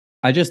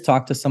I just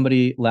talked to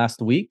somebody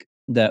last week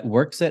that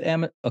works at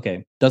Amazon.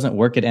 Okay, doesn't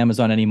work at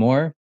Amazon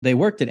anymore. They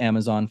worked at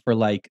Amazon for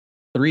like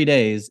 3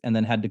 days and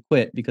then had to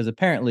quit because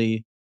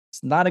apparently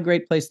it's not a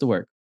great place to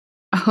work.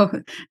 Oh,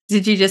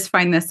 did you just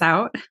find this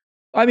out?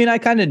 I mean, I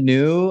kind of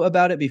knew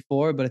about it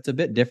before, but it's a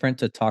bit different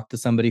to talk to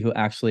somebody who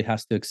actually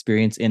has to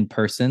experience in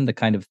person the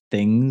kind of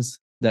things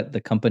that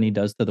the company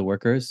does to the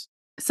workers.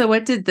 So,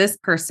 what did this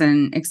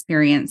person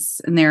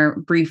experience in their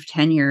brief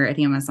tenure at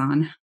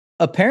Amazon?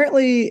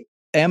 Apparently,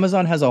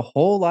 Amazon has a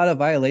whole lot of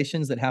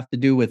violations that have to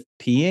do with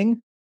peeing,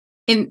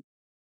 In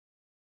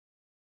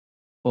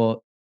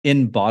well,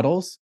 in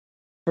bottles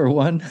for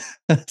one.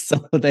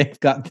 So they've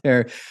got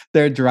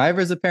their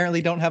drivers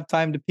apparently don't have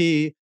time to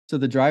pee. So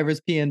the drivers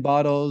pee in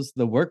bottles.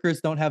 The workers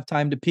don't have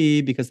time to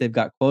pee because they've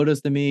got quotas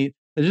to meet.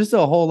 There's just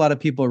a whole lot of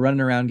people running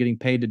around getting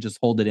paid to just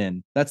hold it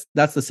in. That's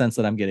the sense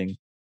that I'm getting.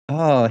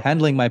 Oh,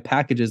 handling my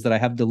packages that I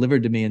have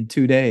delivered to me in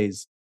 2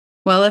 days.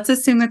 well, let's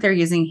assume that they're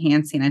using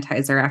hand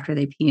sanitizer after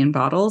they pee in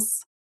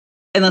bottles,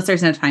 unless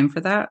there's no time for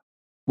that.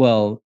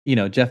 Well,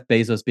 Jeff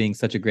Bezos being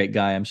such a great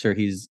guy, I'm sure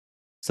he's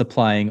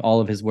supplying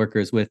all of his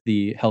workers with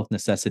the health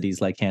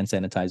necessities like hand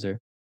sanitizer.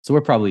 So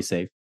we're probably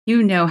safe.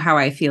 You know how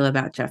I feel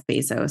about Jeff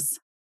Bezos.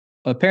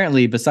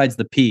 Apparently, besides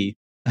the P,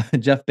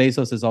 Jeff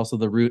Bezos is also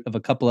the root of a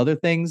couple other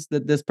things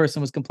that this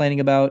person was complaining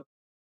about.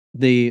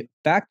 The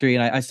factory,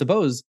 and I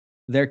suppose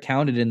they're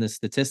counted in this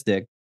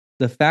statistic.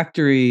 The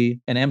factory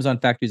and Amazon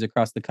factories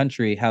across the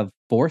country have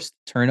forced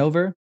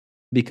turnover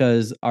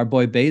because our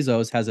boy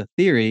Bezos has a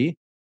theory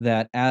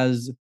that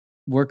as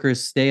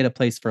workers stay at a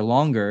place for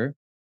longer,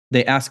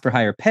 they ask for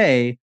higher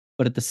pay,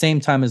 but at the same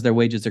time as their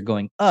wages are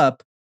going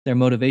up, their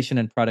motivation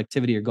and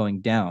productivity are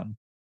going down.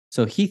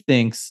 So he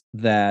thinks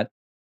that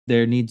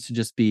there needs to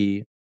just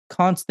be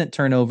constant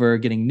turnover,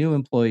 getting new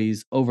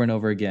employees over and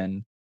over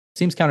again.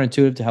 Seems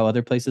counterintuitive to how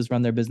other places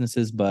run their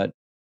businesses, but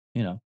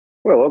you know,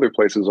 Well, other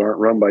places aren't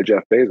run by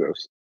Jeff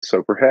Bezos.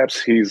 So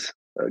perhaps he's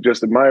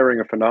just admiring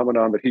a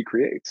phenomenon that he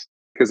creates.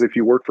 Because if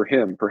you work for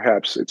him,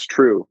 perhaps it's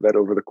true that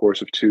over the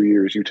course of 2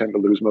 years, you tend to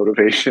lose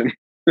motivation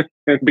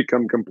and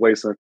become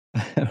complacent.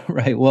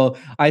 right. Well,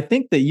 I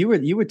think that you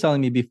were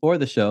telling me before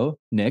the show,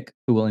 Nick,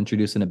 who we'll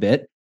introduce in a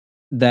bit,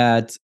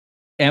 that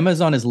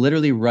Amazon is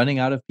literally running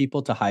out of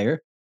people to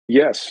hire.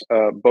 Yes,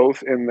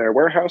 both in their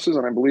warehouses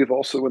and I believe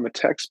also in the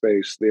tech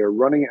space, they are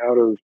running out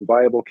of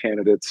viable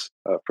candidates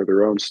for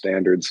their own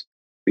standards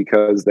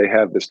because they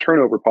have this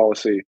turnover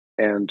policy.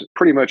 And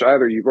pretty much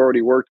either you've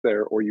already worked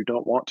there or you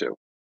don't want to.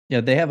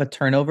 Yeah, they have a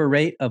turnover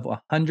rate of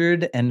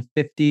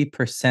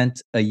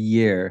 150% a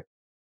year.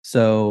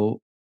 So,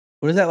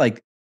 what is that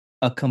like?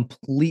 A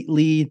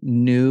completely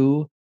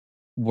new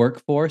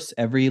workforce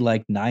every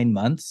like 9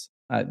 months?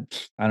 I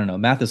don't know.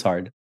 Math is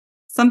hard.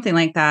 Something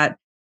like that.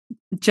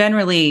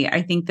 Generally,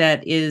 I think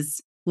that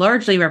is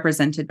largely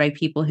represented by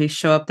people who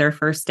show up their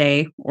first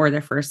day or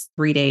their first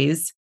 3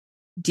 days,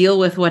 deal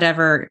with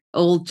whatever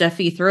old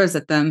Jeffy throws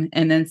at them,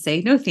 and then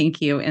say, no,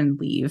 thank you, and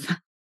leave.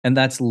 And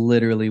that's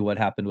literally what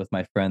happened with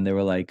my friend. They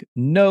were like,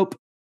 nope,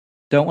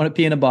 don't want to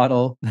pee in a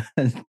bottle,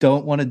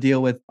 don't want to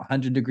deal with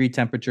 100-degree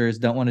temperatures,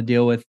 don't want to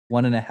deal with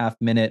 1.5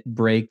 minute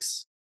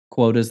breaks,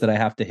 quotas that I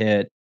have to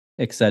hit,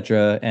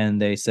 etc.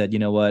 And they said, you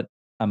know what?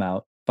 I'm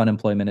out. Fun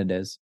employment it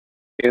is.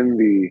 In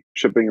the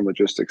shipping and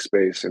logistics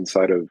space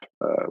inside of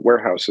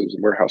warehouses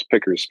and warehouse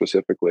pickers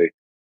specifically,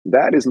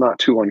 that is not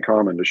too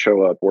uncommon to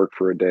show up, work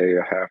for a day,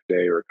 a half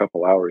day, or a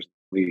couple hours,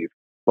 and leave.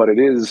 But it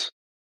is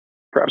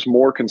perhaps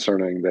more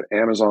concerning that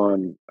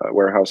Amazon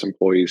warehouse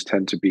employees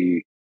tend to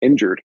be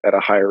injured at a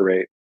higher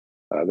rate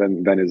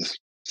than is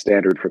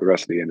standard for the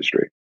rest of the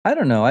industry. I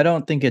don't know. I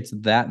don't think it's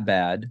that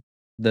bad.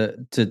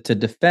 To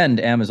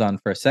defend Amazon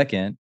for a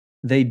second,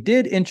 they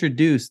did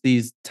introduce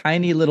these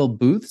tiny little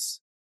booths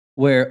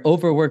where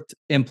overworked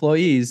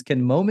employees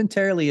can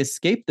momentarily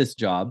escape this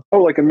job. Oh,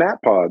 like a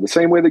nap pod, the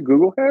same way that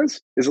Google has?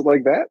 Is it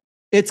like that?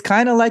 It's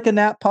kind of like a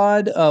nap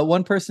pod.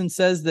 One person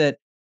says that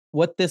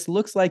what this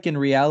looks like in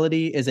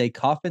reality is a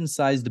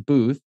coffin-sized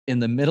booth in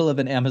the middle of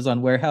an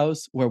Amazon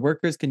warehouse where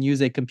workers can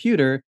use a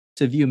computer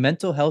to view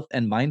mental health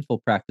and mindful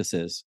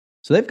practices.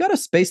 So they've got a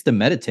space to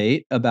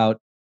meditate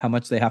about how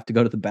much they have to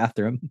go to the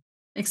bathroom.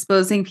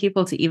 Exposing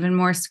people to even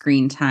more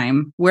screen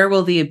time. Where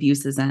will the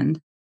abuses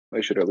end?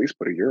 They should at least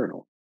put a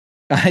urinal.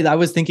 I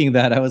was thinking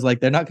that. I was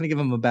like, they're not going to give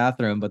them a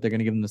bathroom, but they're going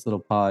to give them this little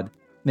pod.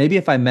 Maybe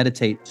if I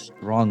meditate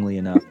strongly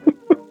enough,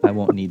 I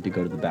won't need to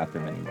go to the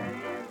bathroom anymore.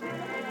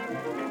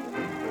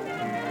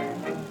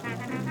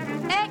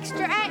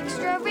 Extra,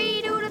 extra,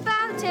 read all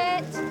about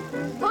it.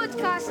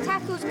 Podcast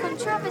tackles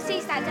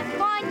controversies that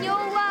define your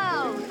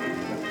world.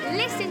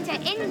 Listen to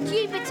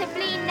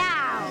Indubitably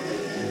now.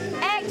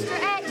 Extra,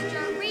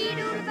 extra, read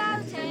all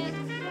about it.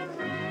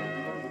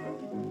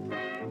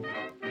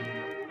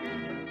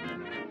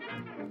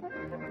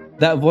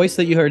 That voice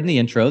that you heard in the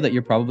intro that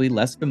you're probably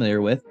less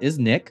familiar with is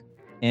Nick.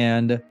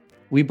 And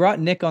we brought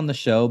Nick on the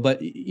show, but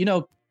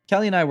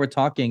Kelly and I were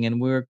talking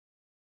and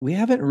we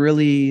haven't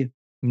really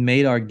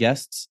made our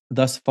guests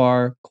thus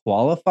far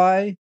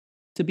qualify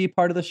to be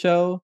part of the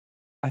show.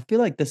 I feel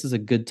like this is a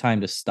good time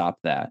to stop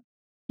that.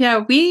 Yeah,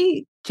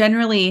 we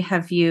generally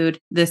have viewed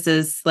this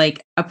as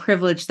like a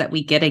privilege that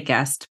we get a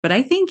guest. But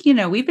I think,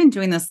 we've been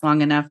doing this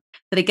long enough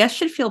that a guest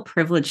should feel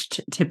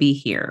privileged to be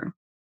here.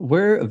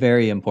 We're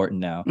very important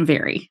now.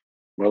 Very.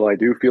 Well, I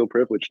do feel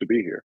privileged to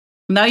be here.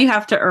 Now you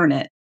have to earn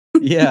it.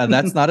 Yeah,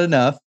 that's not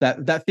enough.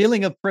 That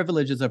feeling of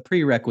privilege is a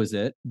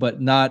prerequisite, but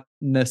not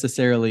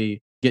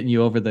necessarily getting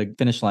you over the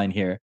finish line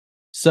here.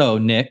 So,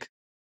 Nick,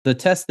 the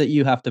test that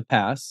you have to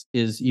pass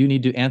is you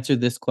need to answer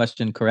this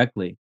question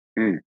correctly.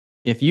 Mm.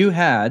 If you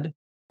had,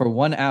 for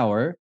 1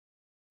 hour,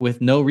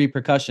 with no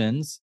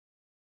repercussions,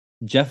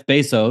 Jeff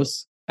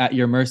Bezos at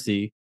your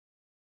mercy,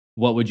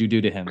 what would you do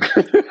to him?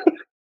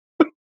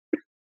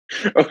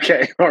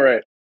 Okay, all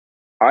right.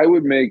 I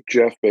would make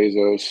Jeff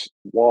Bezos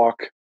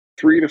walk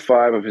 3 to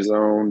 5 of his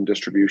own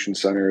distribution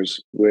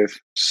centers with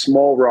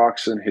small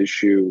rocks in his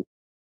shoe,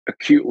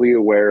 acutely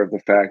aware of the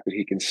fact that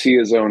he can see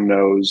his own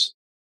nose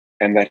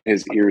and that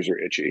his ears are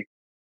itchy.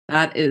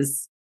 That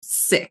is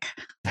sick.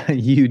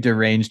 You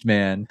deranged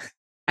man.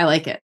 I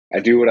like it. I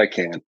do what I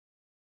can.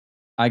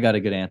 I got a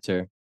good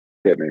answer.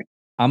 Hit me.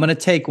 I'm going to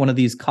take one of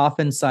these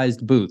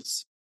coffin-sized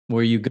booths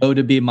where you go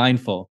to be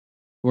mindful.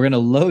 We're going to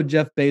load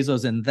Jeff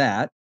Bezos in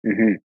that,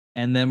 Mm-hmm.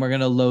 and then we're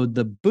going to load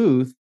the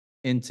booth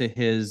into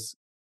his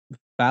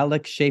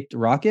phallic-shaped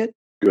rocket.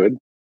 Good.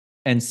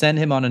 And send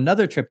him on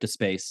another trip to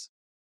space.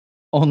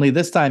 Only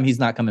this time he's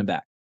not coming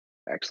back.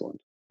 Excellent.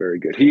 Very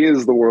good. He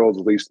is the world's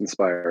least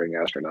inspiring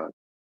astronaut.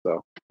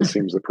 So it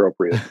seems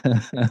appropriate.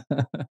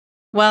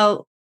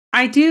 Well,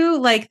 I do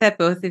like that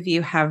both of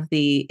you have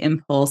the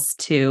impulse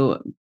to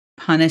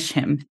punish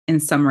him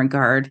in some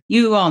regard.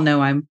 You all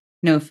know I'm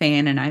no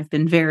fan, and I've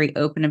been very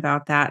open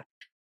about that.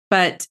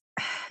 But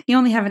you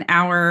only have an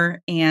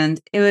hour, and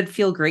it would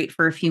feel great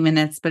for a few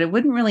minutes, but it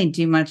wouldn't really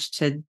do much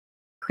to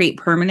create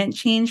permanent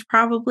change,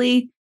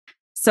 probably.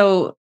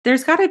 So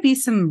there's got to be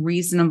some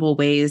reasonable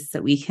ways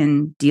that we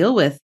can deal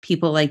with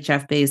people like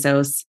Jeff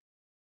Bezos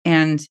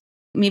and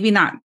maybe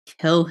not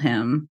kill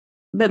him,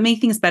 but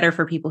make things better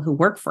for people who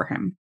work for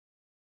him.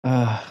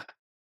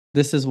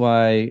 This is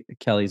why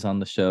Kelly's on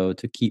the show,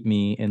 to keep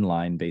me in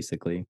line,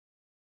 basically.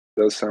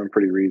 Does sound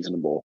pretty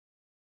reasonable.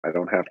 I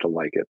don't have to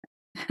like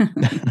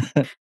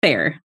it.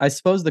 Fair. I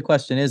suppose the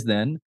question is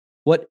then,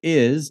 what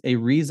is a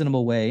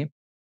reasonable way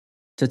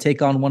to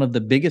take on one of the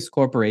biggest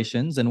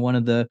corporations and one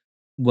of the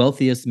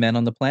wealthiest men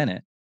on the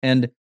planet?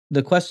 And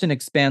the question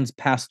expands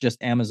past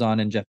just Amazon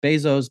and Jeff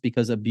Bezos,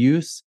 because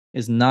abuse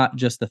is not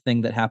just the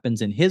thing that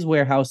happens in his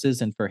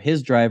warehouses and for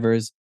his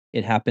drivers.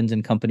 It happens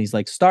in companies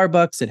like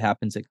Starbucks. It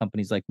happens at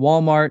companies like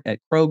Walmart, at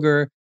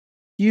Kroger,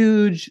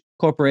 huge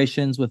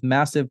corporations with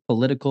massive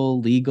political,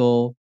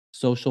 legal,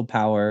 social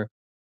power.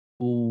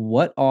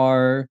 What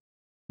are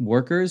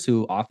workers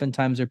who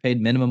oftentimes are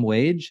paid minimum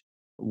wage?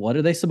 What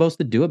are they supposed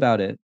to do about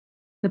it?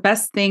 The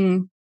best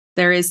thing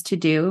there is to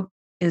do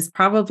is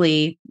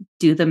probably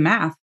do the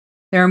math.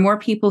 There are more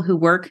people who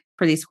work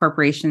for these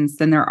corporations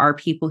than there are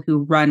people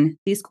who run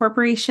these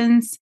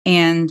corporations.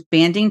 And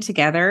banding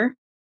together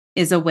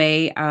is a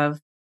way of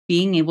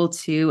being able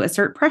to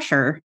assert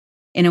pressure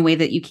in a way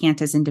that you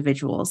can't as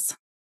individuals.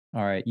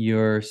 All right,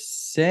 you're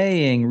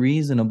saying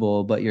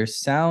reasonable, but you're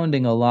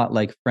sounding a lot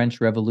like French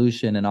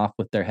Revolution and Off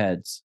with Their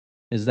Heads.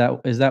 Is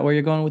that where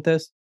you're going with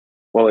this?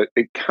 Well,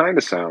 it kind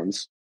of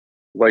sounds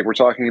like we're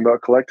talking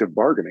about collective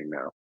bargaining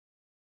now.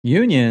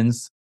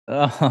 Unions?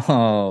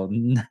 Oh,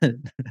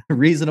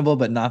 reasonable,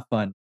 but not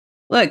fun.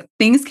 Look,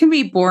 things can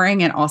be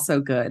boring and also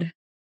good.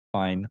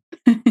 Fine.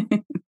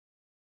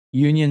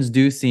 Unions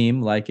do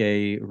seem like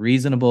a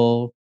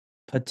reasonable,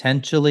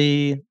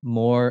 potentially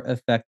more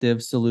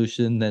effective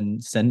solution than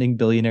sending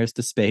billionaires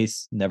to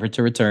space, never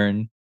to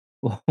return.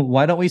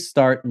 Why don't we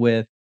start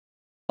with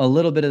a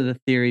little bit of the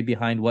theory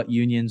behind what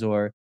unions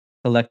or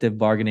collective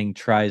bargaining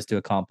tries to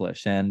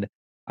accomplish? And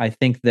I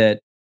think that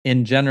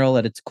in general,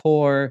 at its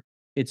core,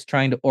 it's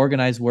trying to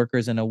organize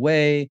workers in a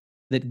way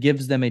that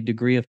gives them a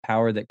degree of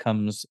power that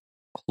comes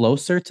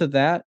closer to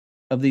that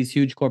of these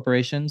huge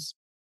corporations.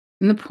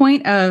 And the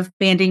point of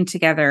banding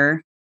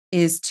together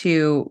is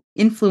to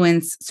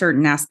influence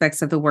certain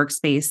aspects of the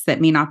workspace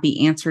that may not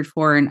be answered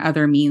for in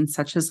other means,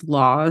 such as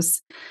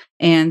laws.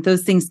 And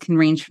those things can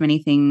range from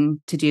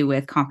anything to do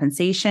with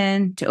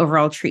compensation, to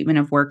overall treatment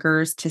of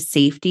workers, to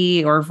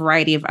safety, or a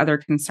variety of other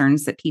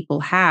concerns that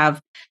people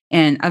have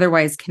and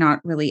otherwise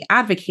cannot really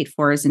advocate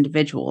for as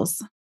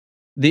individuals.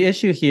 The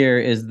issue here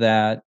is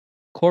that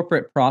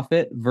corporate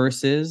profit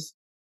versus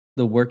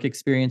the work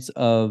experience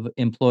of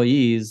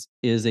employees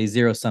is a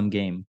zero-sum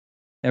game.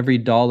 Every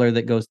dollar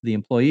that goes to the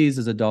employees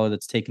is a dollar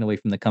that's taken away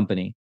from the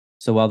company.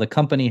 So while the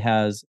company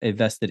has a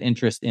vested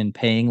interest in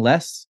paying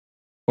less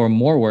or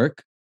more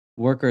work,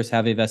 workers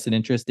have a vested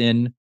interest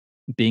in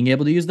being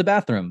able to use the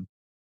bathroom,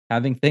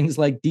 having things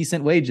like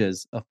decent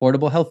wages,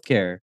 affordable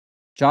healthcare,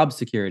 job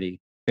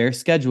security, fair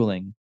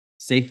scheduling,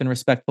 safe and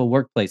respectful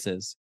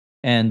workplaces.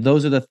 And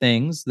those are the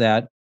things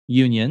that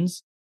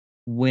unions,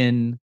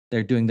 when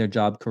they're doing their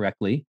job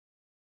correctly,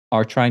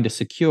 are trying to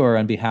secure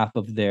on behalf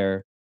of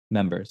their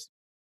members.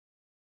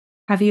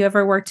 Have you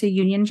ever worked a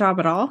union job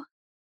at all?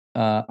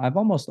 I've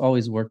almost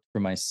always worked for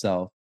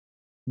myself.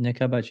 Nick,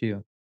 how about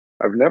you?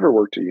 I've never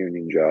worked a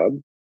union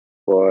job,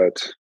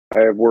 but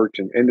I have worked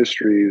in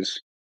industries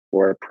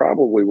where I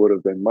probably would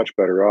have been much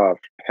better off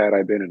had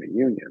I been in a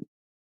union.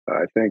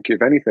 I think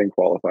if anything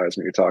qualifies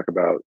me to talk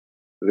about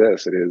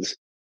this, it is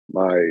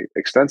my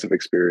extensive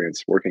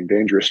experience working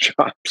dangerous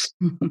jobs.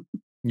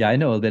 Yeah, I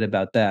know a bit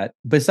about that.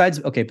 Besides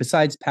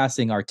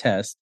passing our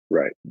test,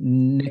 Right.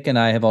 Nick and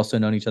I have also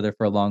known each other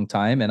for a long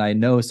time, and I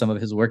know some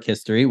of his work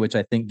history, which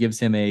I think gives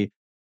him a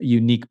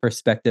unique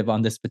perspective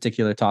on this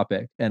particular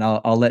topic. And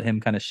I'll let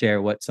him kind of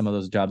share what some of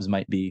those jobs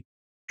might be.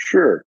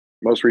 Sure.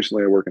 Most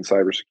recently, I work in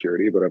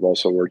cybersecurity, but I've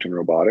also worked in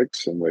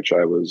robotics, in which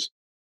I was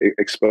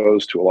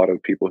exposed to a lot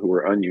of people who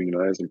were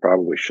ununionized and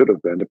probably should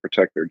have been to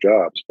protect their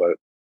jobs, but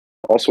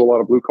also a lot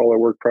of blue collar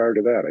work prior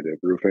to that. I did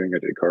roofing, I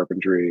did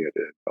carpentry, I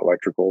did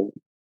electrical,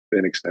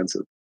 been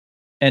extensive.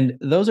 And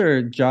those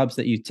are jobs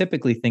that you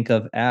typically think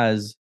of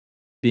as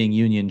being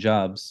union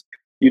jobs,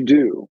 You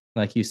do.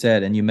 like you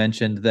said, and you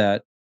mentioned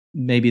that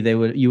maybe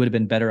you would have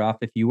been better off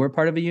if you were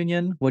part of a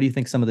union. What do you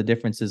think some of the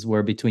differences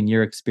were between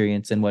your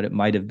experience and what it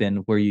might have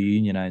been were you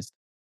unionized?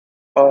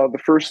 The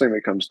first thing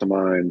that comes to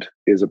mind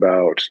is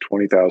about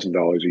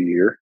 $20,000 a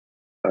year.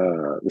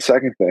 The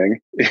second thing,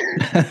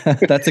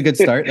 That's a good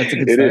start. That's a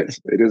good start.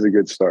 It is a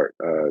good start.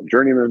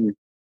 Journeymen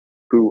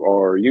who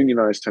are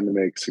unionized tend to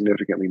make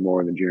significantly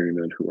more than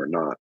journeymen who are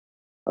not.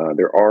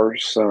 There are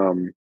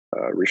some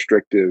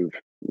restrictive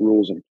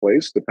rules in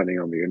place depending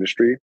on the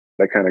industry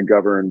that kind of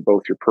govern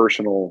both your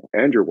personal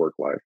and your work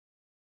life.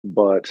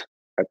 But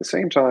at the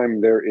same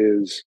time, there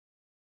is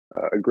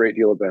a great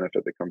deal of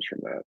benefit that comes from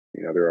that.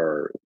 You know, there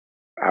are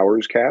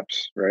hours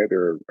caps, right?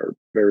 There are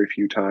very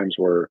few times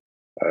where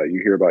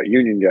you hear about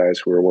union guys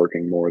who are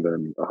working more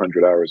than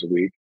 100 hours a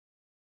week.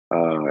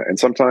 And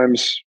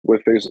sometimes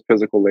with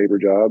physical labor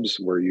jobs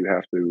where you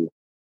have to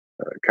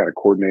kind of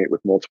coordinate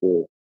with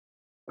multiple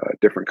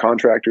different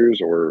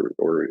contractors or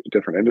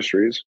different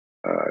industries,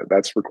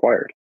 that's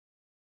required.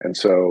 And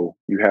so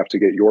you have to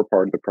get your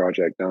part of the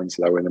project done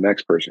so that way the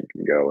next person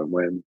can go. And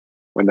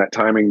when that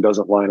timing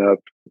doesn't line up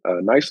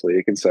nicely,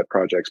 it can set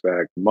projects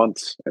back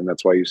months. And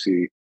that's why you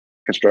see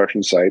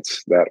construction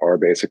sites that are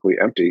basically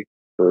empty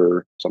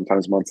for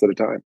sometimes months at a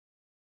time.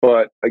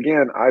 But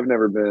again, I've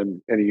never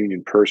been in a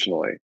union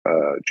personally.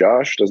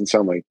 Josh, doesn't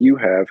sound like you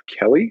have.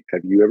 Kelly,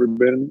 have you ever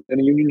been in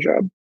a union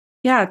job?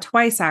 Yeah,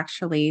 twice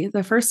actually.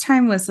 The first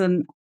time was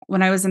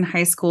when I was in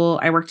high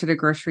school. I worked at a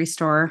grocery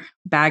store,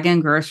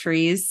 bagging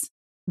groceries,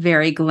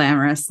 very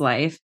glamorous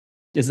life.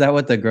 Is that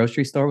what the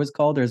grocery store was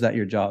called, or is that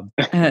your job?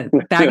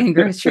 Bagging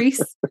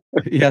groceries.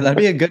 Yeah, that'd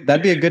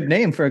be a good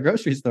name for a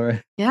grocery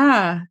store.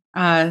 Yeah.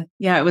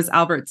 It was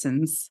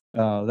Albertsons,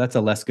 Oh, that's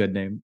a less good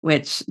name.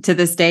 which to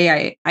this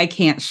day I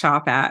can't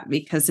shop at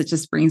because it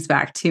just brings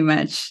back too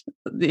much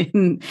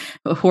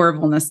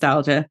horrible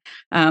nostalgia.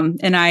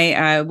 And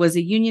I was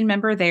a union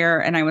member there,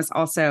 and I was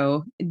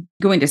also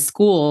going to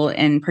school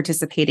and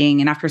participating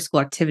in after school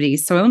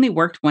activities. So I only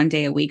worked one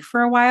day a week for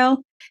a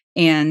while.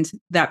 And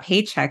that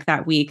paycheck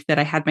that week that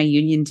I had my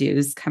union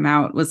dues come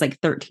out was like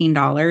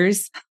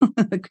 $13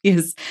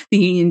 because the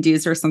union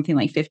dues are something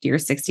like 50 or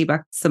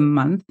 $60 a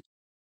month.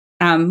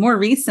 More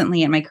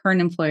recently, at my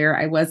current employer,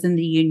 I was in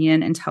the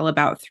union until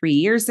about 3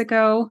 years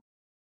ago.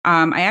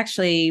 I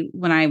actually,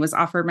 when I was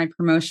offered my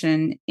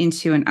promotion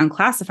into an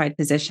unclassified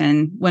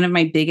position, one of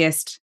my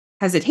biggest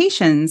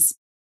hesitations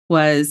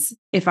was,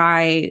 if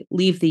I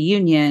leave the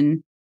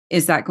union,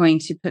 is that going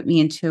to put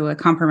me into a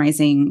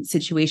compromising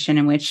situation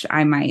in which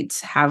I might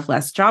have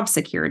less job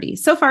security?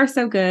 So far,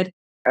 so good.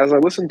 As I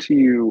listen to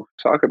you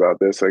talk about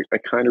this, I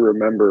kind of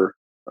remember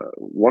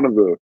one of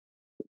the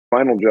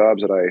final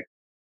jobs that I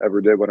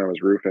ever did when I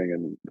was roofing,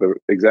 and the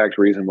exact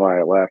reason why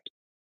I left.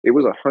 It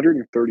was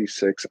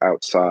 136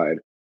 outside,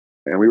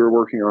 and we were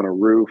working on a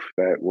roof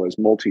that was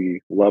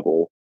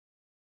multi-level,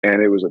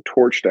 and it was a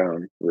torch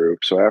down roof.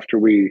 So after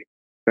we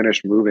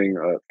finished moving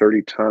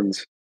 30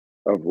 tons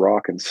of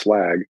rock and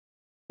slag,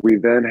 we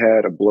then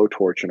had a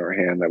blowtorch in our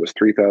hand that was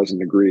 3,000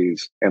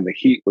 degrees, and the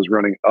heat was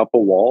running up a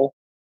wall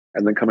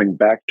and then coming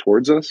back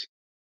towards us.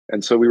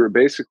 And so we were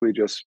basically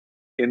just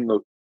in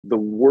the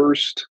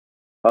worst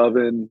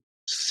oven,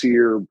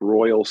 sear,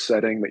 broil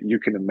setting that you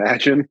can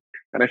imagine.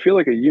 And I feel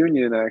like a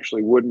union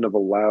actually wouldn't have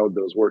allowed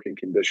those working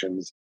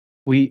conditions.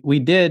 We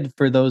did,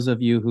 for those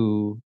of you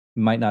who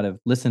might not have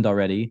listened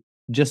already,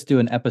 just do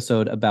an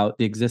episode about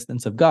the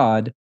existence of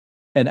God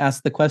and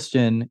ask the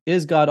question,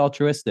 is God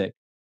altruistic?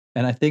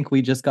 And I think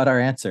we just got our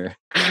answer.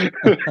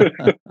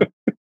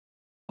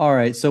 All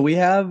right, so we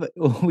have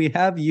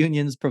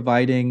unions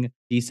providing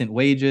decent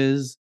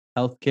wages,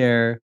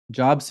 healthcare,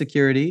 job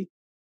security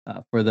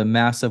for the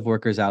mass of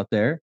workers out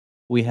there.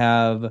 We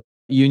have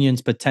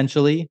unions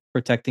potentially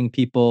protecting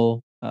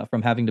people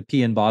from having to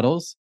pee in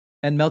bottles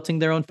and melting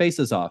their own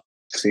faces off.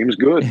 Seems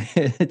good.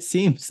 It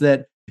seems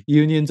that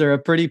unions are a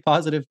pretty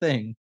positive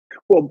thing.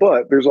 Well,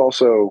 but there's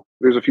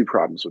a few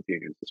problems with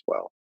unions as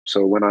well.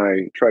 So when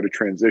I try to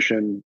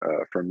transition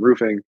from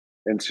roofing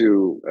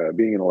into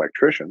being an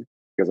electrician,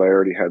 because I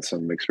already had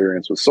some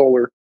experience with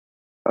solar,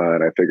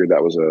 and I figured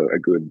that was a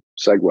good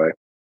segue.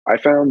 I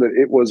found that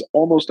it was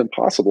almost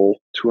impossible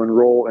to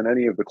enroll in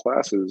any of the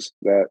classes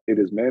that it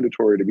is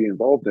mandatory to be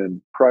involved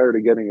in prior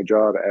to getting a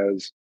job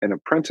as an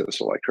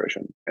apprentice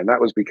electrician. And that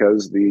was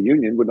because the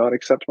union would not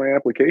accept my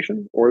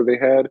application, or they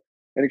had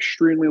an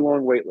extremely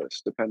long wait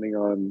list, depending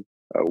on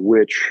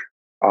which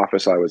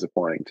office I was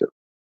applying to.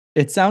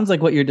 It sounds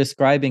like what you're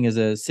describing is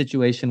a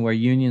situation where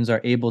unions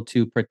are able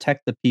to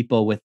protect the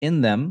people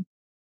within them,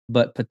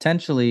 but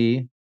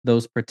potentially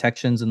those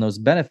protections and those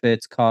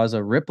benefits cause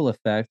a ripple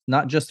effect,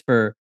 not just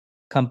for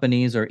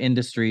companies or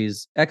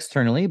industries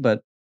externally,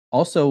 but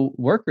also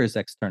workers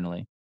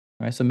externally.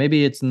 Right. So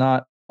maybe it's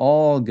not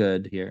all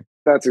good here.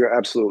 That's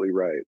absolutely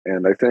right.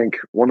 And I think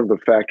one of the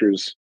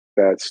factors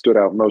that stood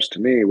out most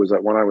to me was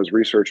that when I was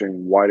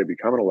researching why to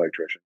become an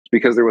electrician, it's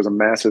because there was a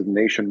massive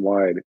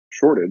nationwide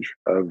shortage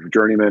of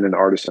journeymen and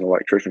artisan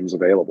electricians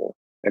available.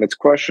 And it's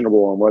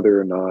questionable on whether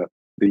or not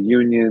the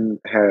union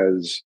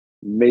has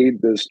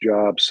made this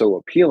job so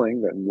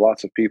appealing that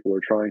lots of people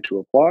are trying to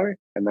apply,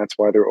 and that's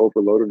why they're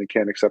overloaded and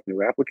can't accept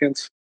new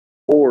applicants,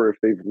 or if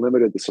they've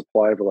limited the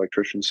supply of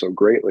electricians so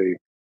greatly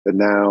that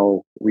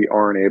now we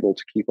aren't able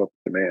to keep up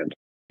with demand.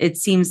 It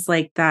seems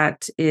like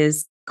that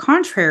is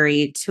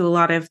contrary to a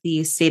lot of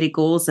the stated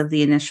goals of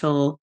the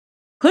initial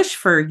push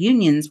for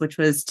unions, which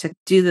was to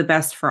do the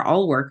best for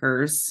all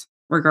workers,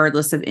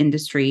 regardless of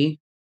industry.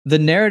 The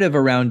narrative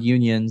around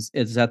unions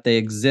is that they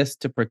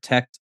exist to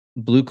protect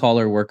blue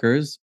collar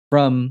workers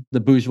from the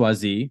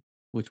bourgeoisie,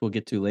 which we'll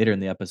get to later in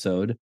the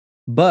episode.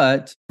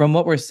 But from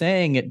what we're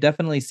saying, it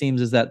definitely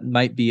seems as that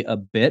might be a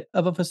bit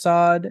of a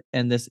facade,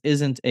 and this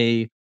isn't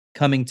a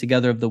coming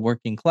together of the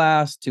working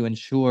class to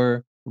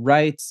ensure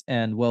rights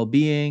and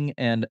well-being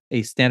and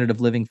a standard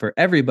of living for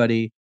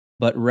everybody,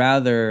 but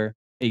rather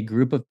a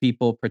group of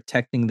people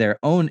protecting their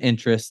own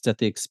interests at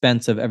the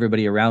expense of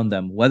everybody around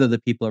them, whether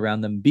the people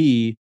around them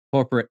be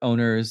corporate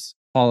owners,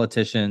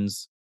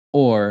 politicians,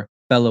 or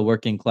fellow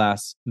working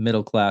class,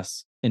 middle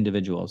class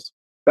individuals.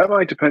 That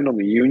might depend on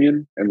the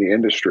union and the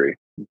industry,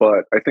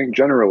 but I think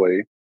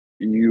generally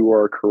you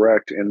are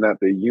correct in that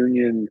the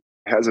union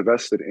has a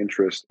vested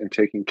interest in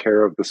taking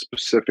care of the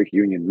specific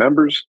union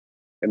members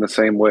in the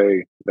same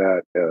way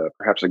that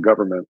perhaps a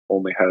government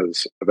only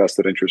has a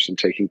vested interest in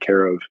taking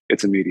care of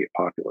its immediate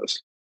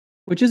populace.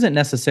 Which isn't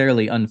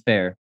necessarily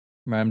unfair.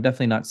 Right? I'm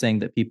definitely not saying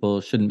that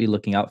people shouldn't be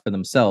looking out for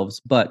themselves,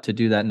 but to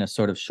do that in a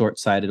sort of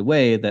short-sighted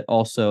way that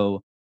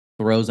also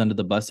throws under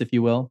the bus, if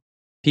you will,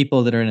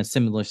 people that are in a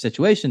similar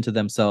situation to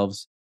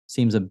themselves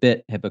seems a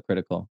bit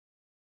hypocritical.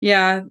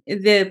 Yeah,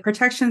 the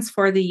protections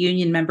for the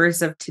union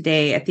members of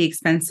today at the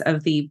expense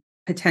of the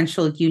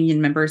potential union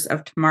members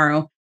of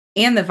tomorrow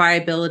and the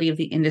viability of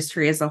the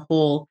industry as a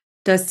whole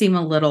does seem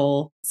a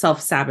little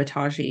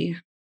self-sabotagey.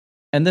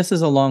 And this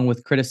is along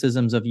with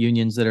criticisms of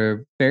unions that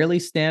are fairly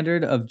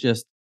standard of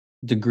just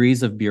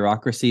degrees of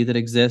bureaucracy that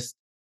exist.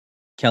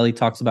 Kelly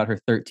talks about her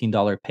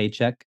 $13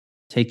 paycheck,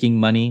 taking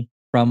money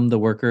from the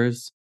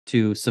workers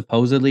to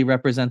supposedly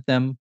represent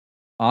them.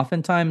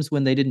 Oftentimes,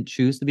 when they didn't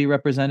choose to be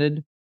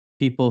represented,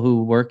 people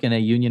who work in a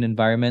union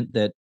environment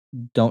that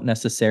don't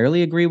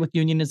necessarily agree with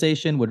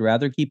unionization would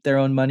rather keep their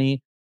own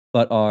money,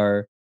 but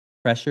are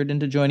pressured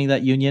into joining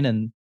that union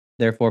and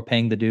therefore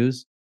paying the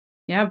dues.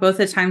 Yeah, both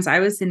the times I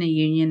was in a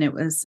union, it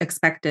was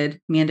expected,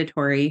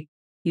 mandatory.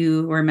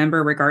 You were a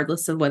member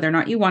regardless of whether or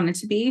not you wanted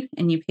to be,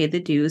 and you paid the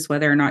dues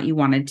whether or not you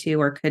wanted to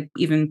or could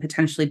even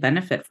potentially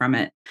benefit from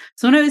it.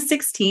 So when I was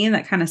 16,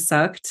 that kind of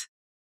sucked.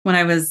 When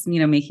I was,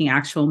 making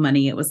actual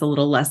money, it was a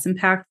little less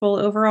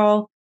impactful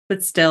overall.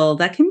 But still,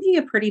 that can be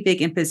a pretty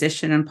big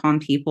imposition upon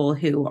people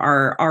who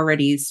are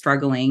already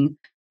struggling.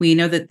 We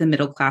know that the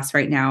middle class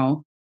right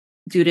now,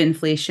 due to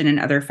inflation and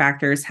other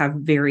factors, have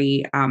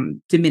very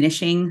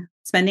diminishing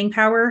spending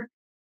power.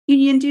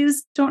 Union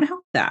dues don't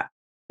help that.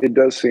 It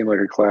does seem like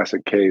a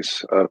classic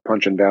case of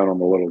punching down on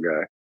the little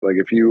guy. Like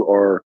if you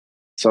are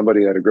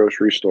somebody at a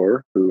grocery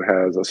store who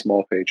has a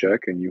small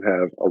paycheck and you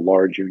have a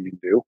large union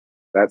due,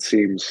 that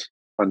seems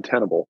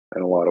untenable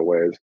in a lot of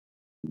ways.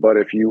 But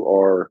if you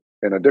are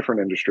in a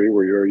different industry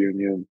where your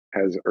union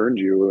has earned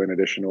you an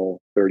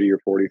additional $30,000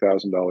 or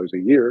 $40,000 a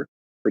year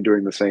for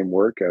doing the same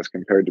work as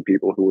compared to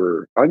people who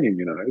are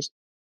ununionized,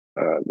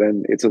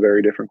 then it's a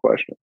very different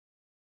question.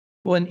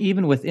 Well, and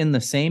even within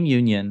the same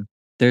union,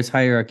 there's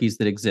hierarchies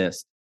that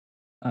exist.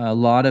 A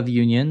lot of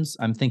unions,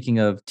 I'm thinking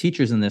of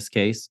teachers in this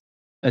case,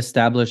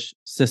 establish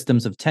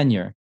systems of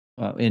tenure.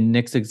 In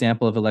Nick's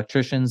example of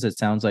electricians, it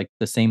sounds like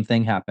the same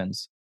thing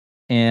happens.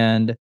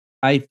 And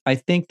I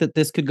think that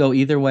this could go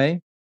either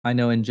way. I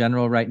know in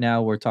general right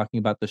now we're talking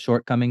about the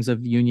shortcomings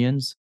of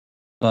unions,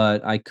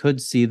 but I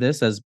could see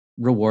this as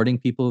rewarding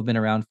people who've been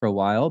around for a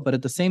while, but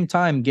at the same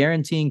time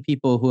guaranteeing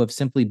people who have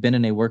simply been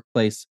in a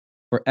workplace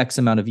for X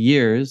amount of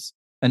years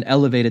an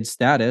elevated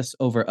status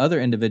over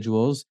other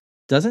individuals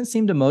doesn't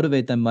seem to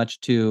motivate them much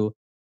to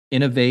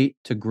innovate,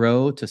 to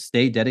grow, to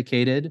stay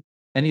dedicated,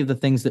 any of the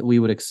things that we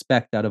would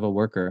expect out of a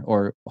worker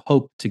or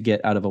hope to get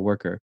out of a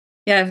worker.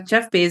 Yeah,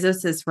 Jeff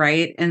Bezos is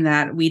right in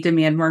that we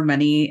demand more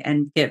money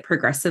and get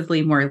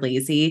progressively more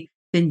lazy.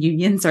 then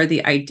unions are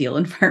the ideal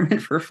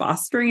environment for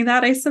fostering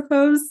that, I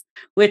suppose,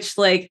 which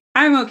like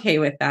I'm okay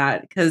with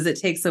that because it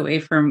takes away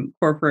from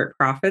corporate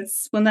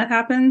profits when that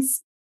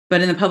happens.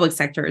 But in the public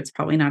sector, it's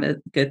probably not a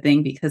good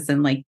thing because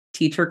then like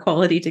teacher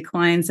quality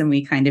declines and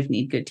we kind of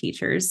need good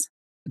teachers.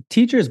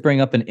 Teachers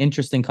bring up an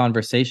interesting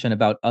conversation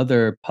about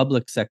other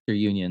public sector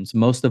unions.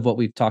 Most of what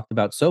we've talked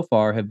about so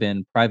far have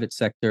been private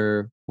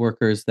sector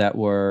workers that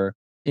were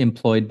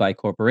employed by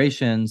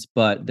corporations,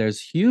 but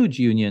there's huge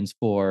unions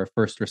for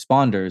first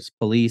responders,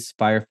 police,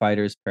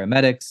 firefighters,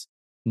 paramedics,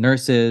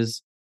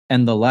 nurses,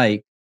 and the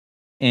like.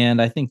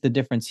 And I think the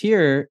difference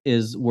here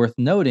is worth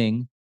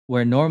noting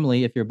where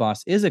normally if your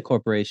boss is a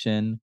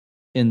corporation,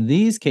 in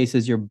these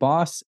cases, your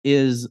boss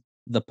is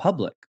the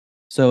public.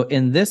 So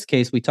in this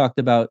case, we talked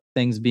about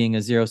things being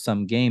a zero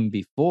sum game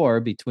before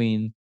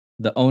between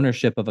the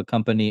ownership of a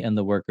company and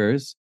the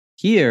workers.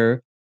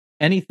 Here,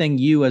 anything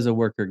you as a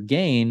worker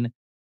gain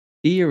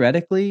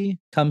theoretically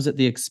comes at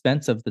the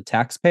expense of the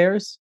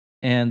taxpayers.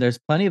 And there's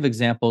plenty of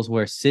examples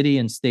where city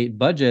and state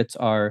budgets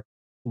are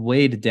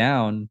weighed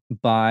down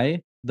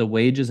by the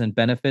wages and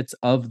benefits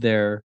of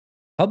their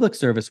public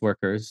service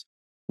workers,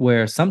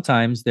 where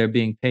sometimes they're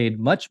being paid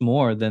much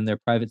more than their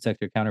private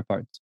sector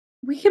counterparts.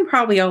 We can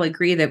probably all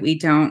agree that we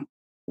don't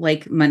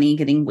like money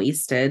getting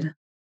wasted,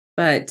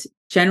 but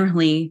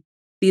generally,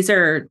 these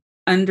are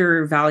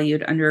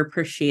undervalued,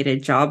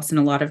 underappreciated jobs in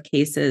a lot of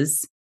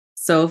cases.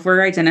 So if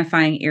we're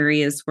identifying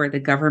areas where the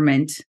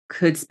government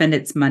could spend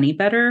its money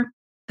better,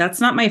 that's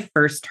not my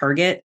first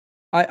target.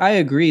 I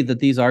agree that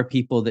these are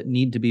people that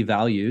need to be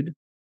valued.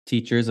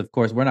 Teachers, of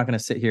course, we're not going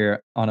to sit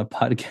here on a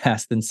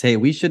podcast and say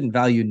we shouldn't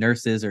value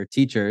nurses or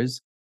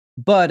teachers,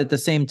 but at the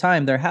same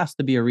time, there has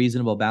to be a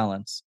reasonable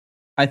balance.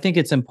 I think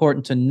it's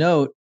important to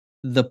note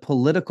the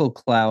political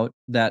clout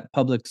that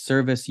public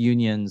service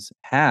unions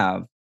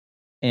have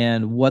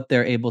and what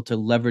they're able to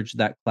leverage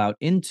that clout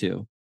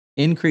into.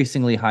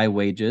 Increasingly high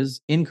wages,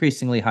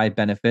 increasingly high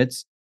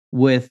benefits,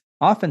 with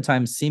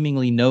oftentimes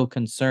seemingly no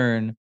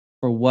concern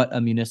for what a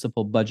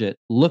municipal budget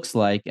looks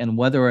like and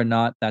whether or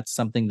not that's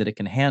something that it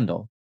can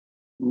handle.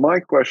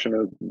 My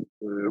question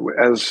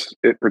as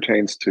it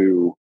pertains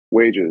to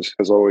wages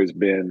has always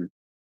been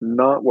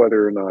not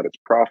whether or not it's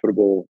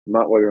profitable,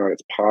 not whether or not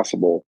it's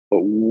possible, but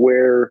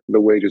where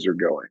the wages are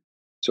going.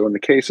 So in the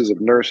cases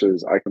of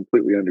nurses, I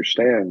completely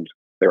understand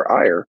their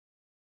ire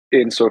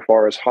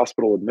insofar as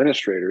hospital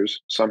administrators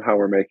somehow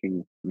are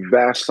making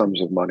vast sums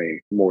of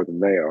money more than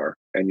they are,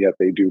 and yet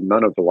they do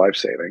none of the life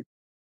saving.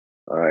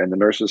 And the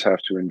nurses have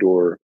to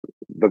endure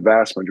the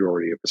vast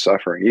majority of the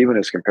suffering, even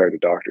as compared to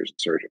doctors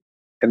and surgeons.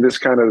 And this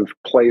kind of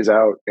plays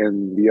out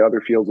in the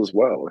other fields as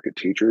well. Look at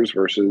teachers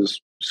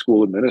versus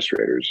school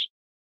administrators.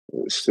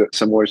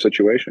 Similar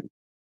situation.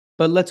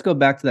 But let's go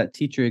back to that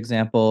teacher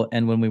example.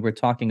 And when we were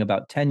talking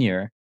about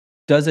tenure,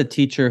 does a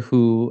teacher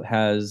who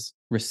has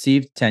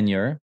received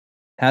tenure,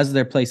 has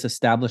their place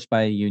established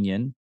by a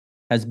union,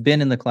 has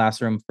been in the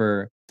classroom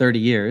for 30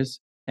 years,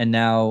 and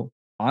now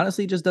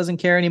honestly just doesn't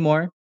care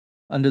anymore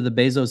under the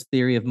Bezos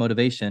theory of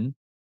motivation,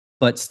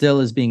 but still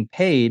is being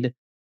paid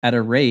at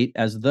a rate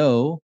as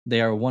though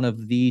they are one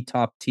of the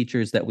top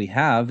teachers that we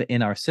have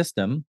in our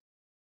system?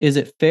 Is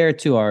it fair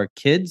to our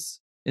kids?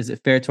 Is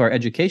it fair to our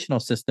educational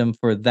system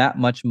for that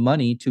much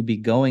money to be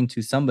going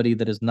to somebody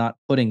that is not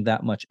putting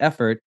that much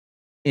effort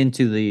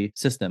into the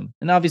system?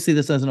 And obviously,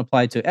 this doesn't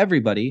apply to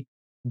everybody,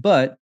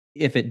 but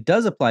if it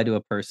does apply to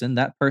a person,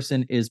 that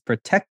person is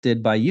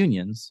protected by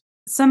unions.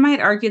 Some might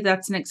argue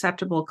that's an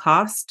acceptable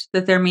cost,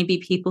 that there may be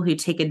people who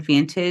take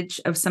advantage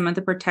of some of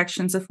the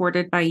protections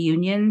afforded by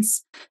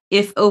unions,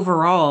 if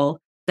overall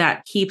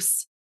that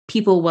keeps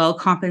people well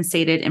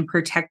compensated and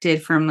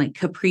protected from like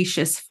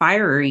capricious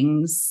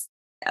firings.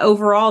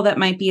 Overall, that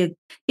might be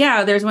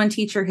there's one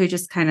teacher who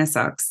just kind of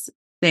sucks.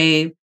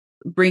 They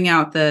bring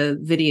out the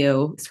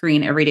video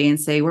screen every day and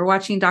say, "We're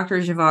watching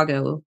Dr.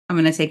 Zhivago. I'm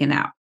going to take a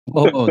nap."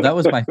 Oh, that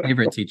was my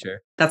favorite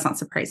teacher. That's not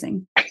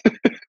surprising.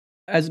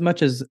 As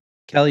much as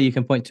Kelly, you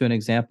can point to an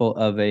example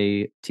of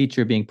a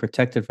teacher being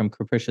protected from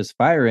capricious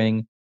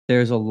firing,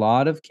 there's a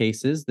lot of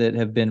cases that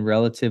have been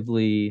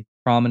relatively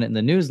prominent in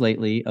the news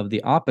lately of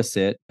the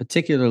opposite,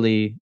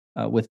 particularly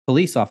with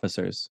police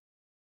officers.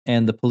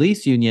 And the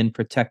police union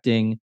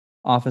protecting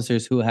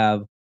officers who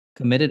have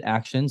committed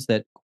actions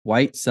that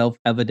quite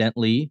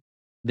self-evidently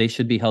they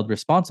should be held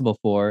responsible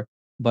for,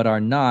 but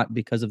are not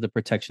because of the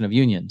protection of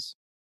unions.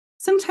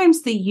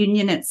 Sometimes the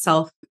union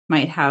itself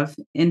might have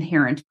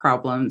inherent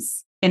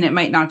problems, and it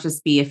might not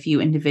just be a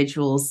few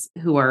individuals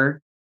who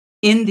are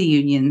in the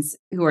unions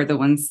who are the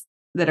ones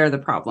that are the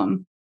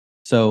problem.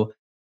 So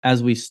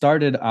as we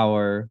started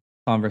our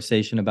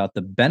conversation about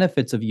the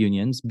benefits of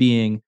unions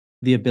being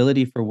the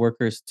ability for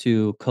workers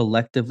to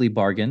collectively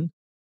bargain,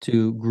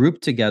 to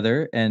group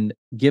together and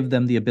give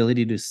them the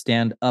ability to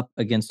stand up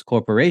against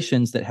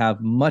corporations that have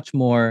much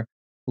more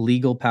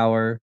legal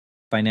power,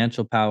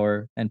 financial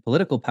power, and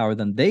political power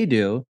than they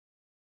do.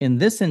 In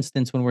this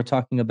instance, when we're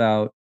talking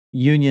about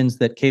unions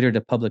that cater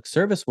to public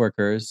service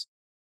workers,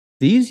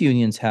 these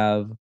unions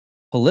have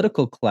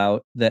political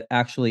clout that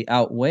actually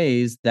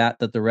outweighs that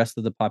the rest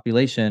of the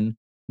population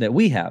that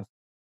we have.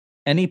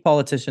 Any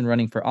politician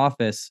running for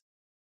office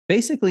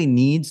basically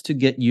needs to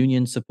get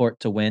union support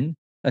to win,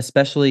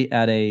 especially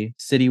at a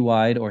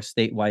citywide or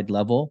statewide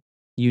level.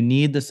 You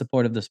need the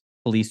support of the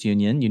police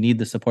union, you need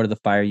the support of the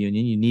fire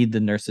union, you need the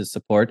nurses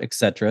support,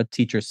 etc.,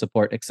 teacher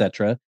support,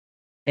 etc.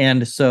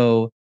 And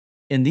so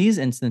in these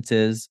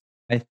instances,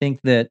 I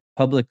think that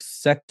public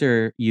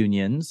sector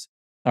unions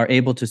are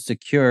able to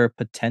secure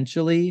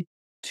potentially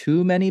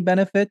too many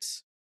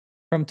benefits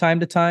from time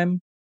to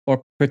time,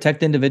 or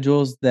protect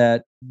individuals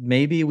that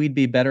maybe we'd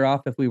be better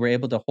off if we were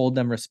able to hold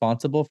them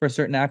responsible for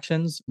certain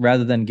actions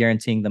rather than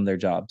guaranteeing them their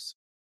jobs.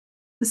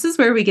 This is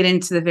where we get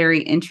into the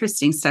very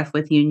interesting stuff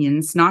with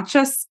unions, not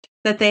just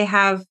that they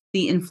have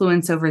the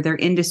influence over their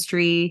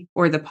industry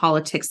or the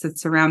politics that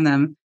surround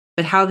them,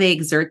 but how they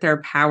exert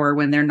their power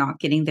when they're not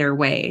getting their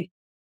way.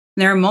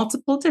 There are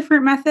multiple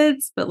different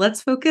methods, but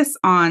let's focus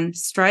on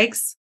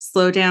strikes,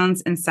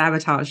 slowdowns, and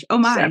sabotage. Oh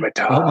my.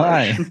 Sabotage. Oh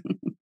my.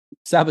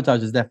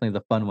 Sabotage is definitely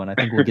the fun one. I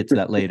think we'll get to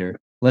that later.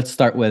 Let's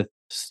start with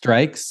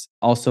strikes.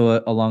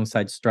 Also,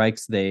 alongside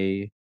strikes,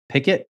 they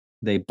picket,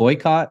 they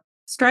boycott.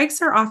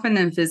 Strikes are often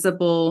a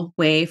visible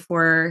way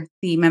for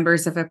the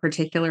members of a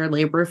particular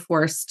labor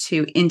force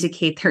to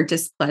indicate their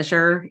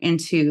displeasure and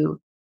to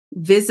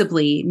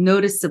visibly,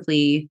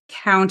 noticeably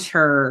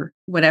counter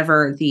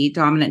whatever the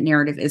dominant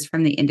narrative is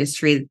from the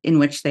industry in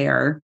which they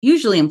are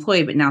usually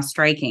employed, but now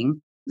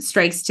striking.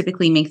 Strikes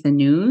typically make the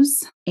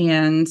news,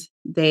 and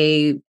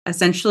they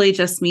essentially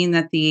just mean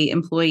that the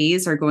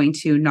employees are going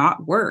to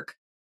not work,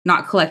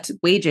 not collect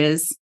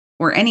wages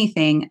or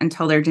anything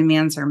until their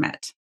demands are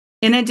met.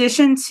 In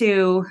addition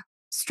to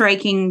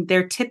striking,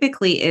 there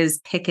typically is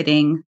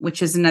picketing,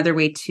 which is another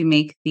way to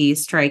make the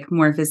strike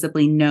more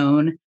visibly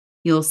known.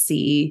 You'll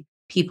see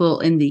people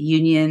in the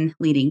union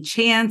leading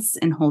chants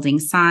and holding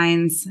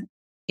signs,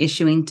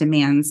 issuing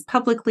demands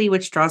publicly,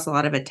 which draws a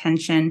lot of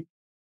attention,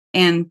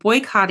 and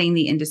boycotting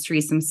the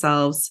industries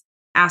themselves,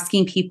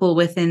 asking people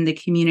within the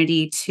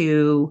community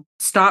to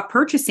stop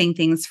purchasing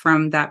things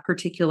from that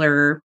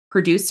particular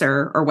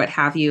producer or what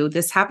have you.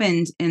 This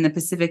happened in the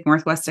Pacific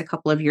Northwest a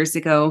couple of years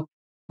ago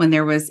when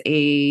there was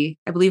I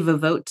believe, a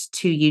vote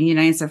to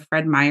unionize a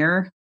Fred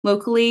Meyer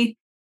locally.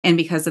 And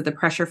because of the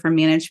pressure from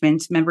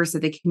management, members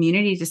of the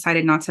community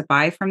decided not to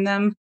buy from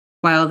them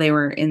while they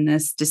were in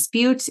this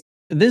dispute.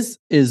 This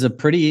is a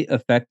pretty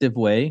effective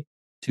way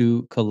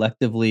to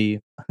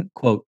collectively,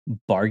 quote,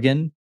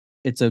 bargain.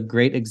 It's a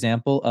great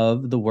example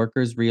of the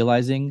workers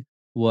realizing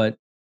what,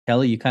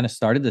 Kelly, you kind of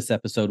started this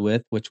episode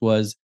with, which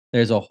was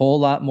there's a whole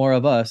lot more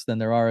of us than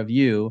there are of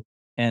you,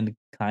 and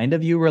kind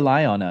of you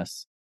rely on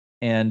us.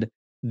 And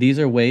these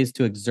are ways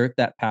to exert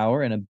that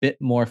power in a bit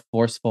more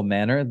forceful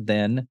manner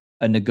than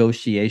a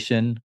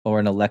negotiation or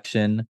an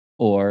election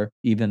or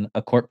even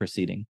a court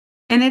proceeding.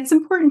 And it's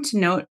important to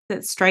note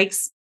that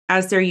strikes,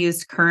 as they're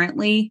used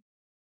currently,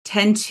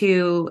 tend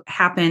to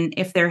happen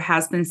if there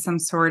has been some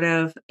sort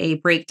of a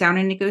breakdown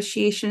in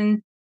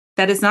negotiation.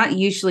 That is not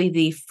usually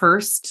the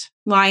first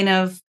line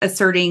of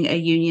asserting a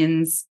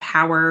union's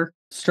power.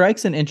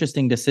 Strike's an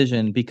interesting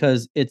decision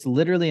because it's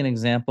literally an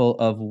example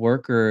of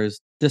workers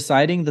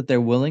deciding that they're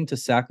willing to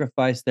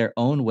sacrifice their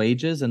own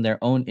wages and their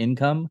own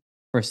income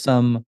for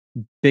some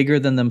bigger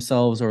than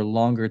themselves or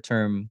longer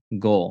term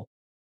goal.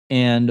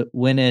 And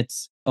when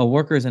it's a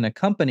workers in a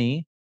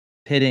company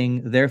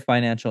pitting their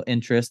financial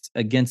interests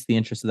against the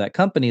interests of that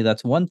company,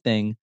 that's one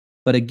thing.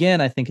 But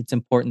again, I think it's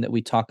important that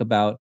we talk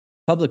about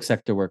public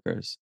sector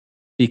workers,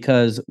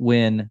 because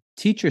when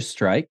teachers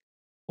strike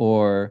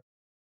or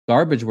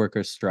garbage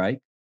workers strike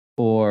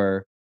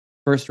or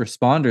first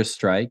responders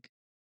strike,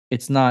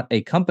 it's not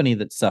a company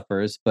that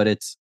suffers, but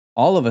it's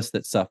all of us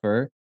that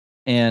suffer.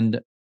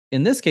 And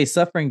in this case,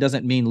 suffering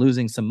doesn't mean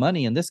losing some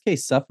money. In this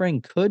case,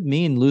 suffering could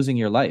mean losing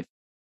your life.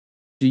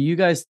 Do you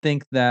guys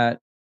think that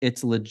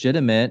it's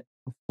legitimate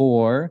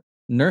for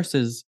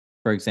nurses,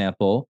 for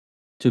example,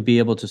 to be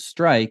able to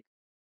strike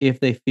if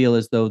they feel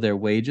as though their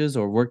wages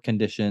or work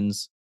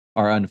conditions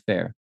are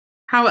unfair?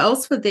 How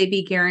else would they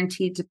be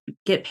guaranteed to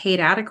get paid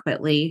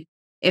adequately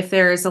if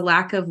there is a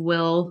lack of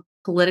will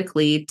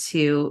politically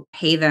to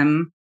pay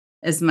them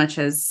as much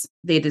as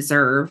they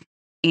deserve,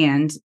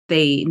 and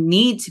they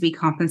need to be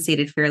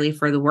compensated fairly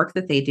for the work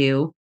that they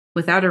do?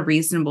 Without a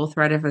reasonable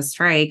threat of a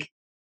strike,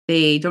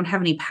 they don't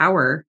have any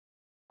power.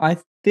 I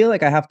feel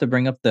like I have to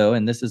bring up, though,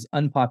 and this is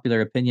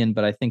unpopular opinion,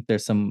 but I think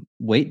there's some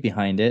weight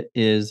behind it,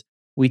 is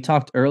we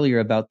talked earlier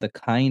about the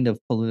kind of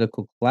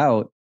political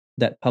clout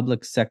that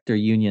public sector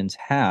unions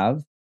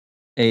have.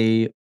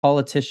 A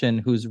politician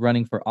who's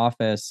running for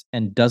office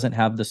and doesn't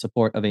have the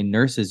support of a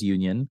nurses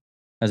union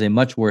has a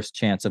much worse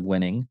chance of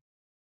winning.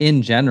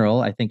 In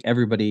general, I think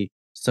everybody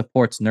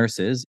supports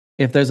nurses.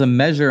 If there's a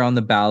measure on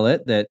the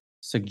ballot that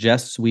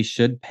suggests we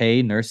should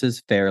pay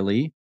nurses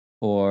fairly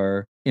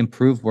or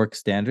improve work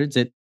standards,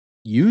 it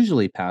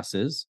usually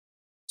passes.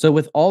 So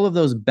with all of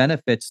those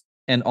benefits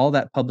and all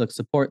that public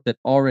support that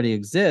already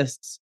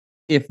exists,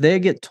 if they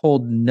get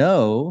told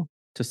no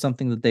to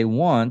something that they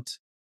want,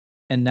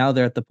 and now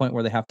they're at the point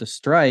where they have to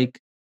strike,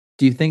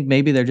 do you think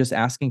maybe they're just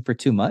asking for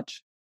too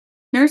much?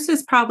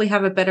 Nurses probably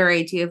have a better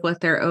idea of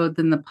what they're owed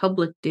than the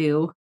public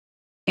do.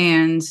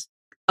 And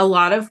a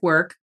lot of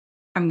work,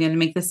 I'm going to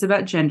make this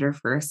about gender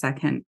for a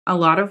second. A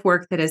lot of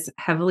work that is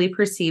heavily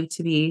perceived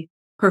to be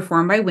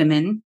performed by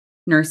women,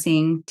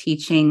 nursing,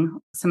 teaching,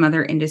 some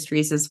other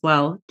industries as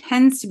well,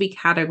 tends to be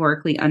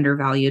categorically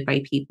undervalued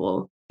by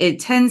people. It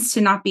tends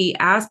to not be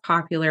as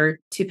popular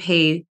to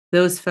pay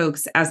those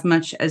folks as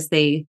much as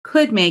they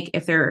could make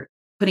if they're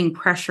putting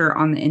pressure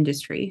on the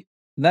industry.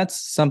 That's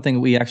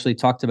something we actually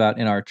talked about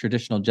in our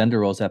traditional gender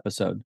roles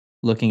episode,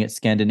 looking at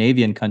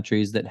Scandinavian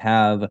countries that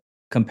have,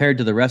 compared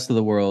to the rest of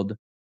the world,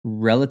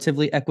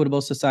 relatively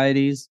equitable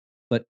societies.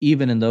 But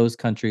even in those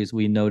countries,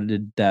 we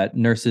noted that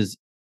nurses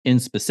in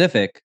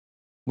specific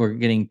were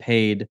getting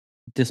paid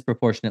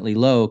disproportionately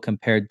low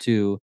compared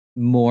to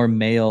more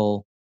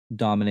male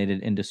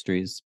dominated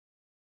industries.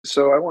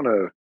 So I want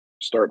to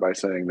start by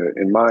saying that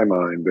in my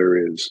mind, there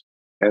is,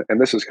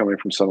 and this is coming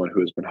from someone who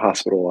has been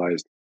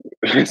hospitalized,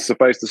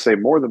 suffice to say,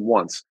 more than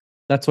once.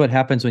 That's what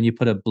happens when you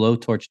put a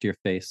blowtorch to your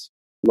face.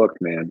 Look,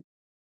 man,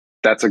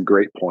 that's a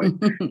great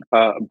point.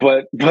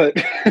 But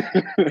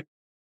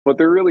but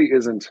there really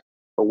isn't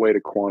a way to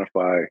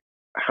quantify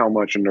how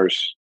much a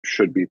nurse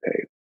should be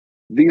paid.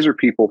 These are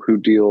people who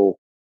deal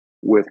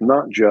with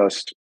not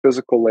just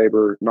physical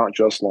labor, not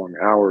just long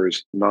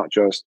hours, not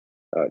just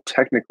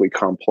technically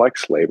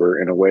complex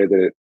labor in a way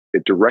that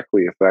it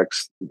directly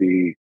affects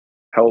the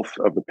health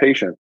of the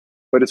patient,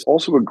 but it's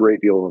also a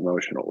great deal of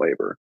emotional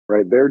labor,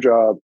 right? Their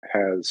job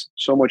has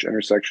so much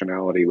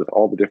intersectionality with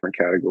all the different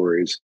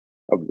categories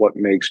of what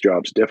makes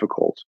jobs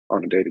difficult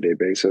on a day-to-day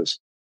basis.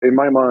 In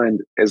my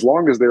mind, as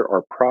long as there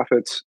are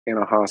profits in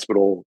a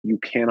hospital, you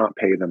cannot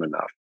pay them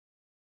enough.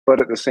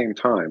 But at the same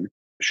time,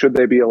 should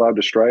they be allowed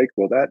to strike?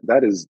 Well,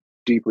 that is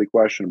deeply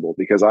questionable,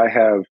 because I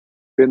have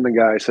been the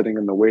guy sitting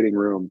in the waiting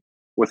room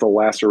with a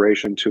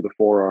laceration to the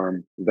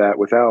forearm that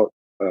without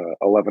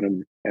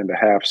 11 and a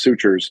half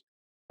sutures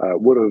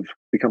would have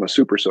become a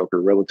super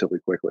soaker relatively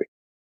quickly.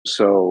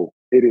 So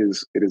it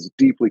is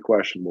deeply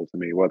questionable to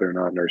me whether or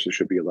not nurses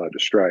should be allowed to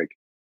strike.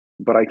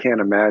 But I can't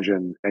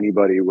imagine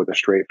anybody with a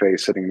straight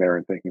face sitting there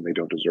and thinking they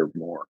don't deserve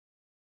more.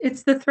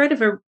 It's the threat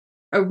of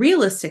a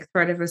realistic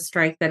threat of a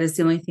strike that is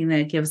the only thing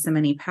that gives them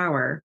any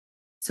power.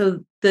 So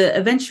the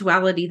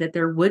eventuality that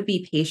there would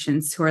be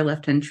patients who are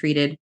left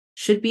untreated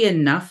should be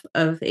enough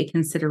of a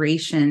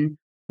consideration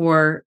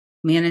for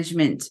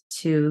management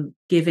to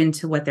give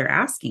into what they're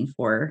asking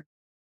for.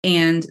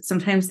 And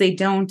sometimes they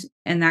don't,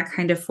 and that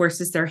kind of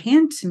forces their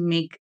hand to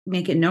make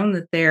it known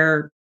that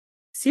they're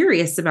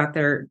serious about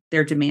their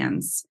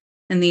demands.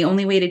 And the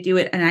only way to do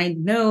it, and I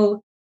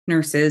know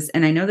nurses,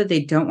 and I know that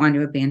they don't want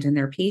to abandon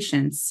their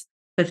patients,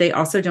 but they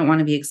also don't want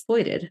to be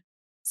exploited.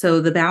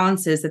 So the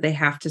balance is that they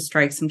have to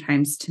strike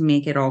sometimes to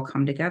make it all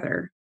come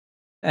together.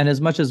 And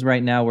as much as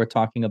right now we're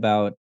talking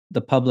about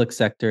the public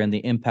sector and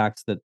the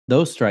impacts that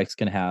those strikes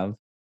can have,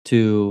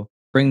 to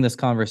bring this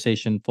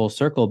conversation full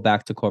circle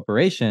back to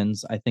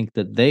corporations, I think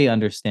that they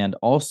understand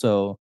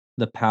also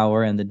the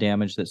power and the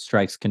damage that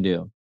strikes can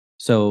do.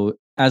 So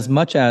as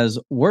much as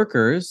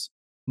workers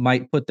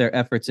might put their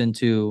efforts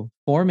into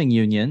forming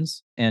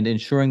unions and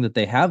ensuring that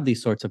they have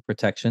these sorts of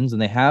protections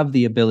and they have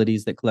the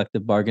abilities that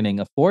collective bargaining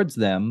affords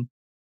them,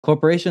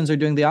 corporations are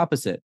doing the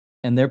opposite.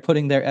 And they're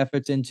putting their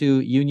efforts into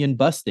union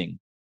busting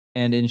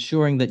and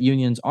ensuring that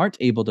unions aren't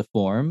able to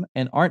form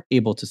and aren't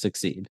able to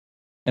succeed.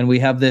 And we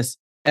have this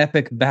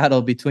epic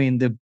battle between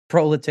the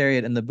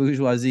proletariat and the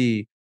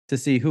bourgeoisie to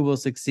see who will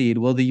succeed.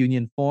 Will the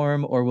union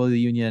form or will the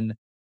union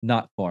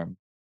not form?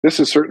 This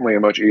is certainly a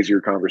much easier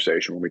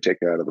conversation when we take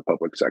it out of the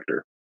public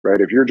sector, right?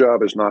 If your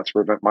job is not to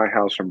prevent my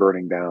house from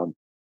burning down,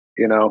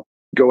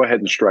 go ahead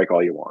and strike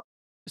all you want.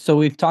 So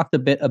we've talked a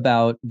bit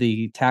about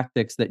the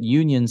tactics that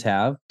unions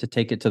have to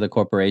take it to the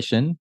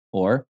corporation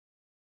or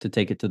to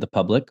take it to the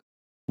public.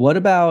 What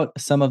about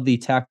some of the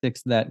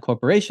tactics that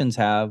corporations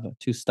have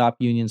to stop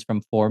unions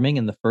from forming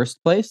in the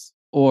first place,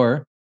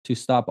 or to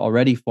stop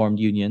already formed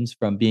unions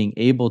from being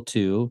able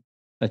to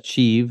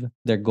achieve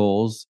their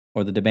goals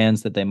or the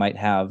demands that they might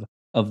have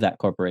of that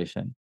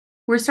corporation?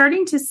 We're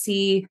starting to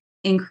see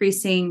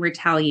increasing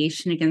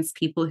retaliation against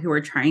people who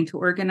are trying to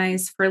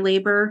organize for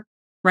labor.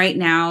 Right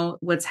now,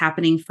 what's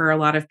happening for a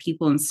lot of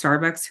people in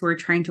Starbucks who are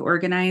trying to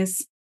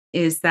organize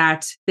is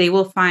that they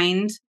will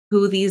find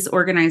who these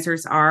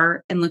organizers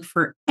are and look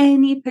for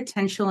any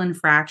potential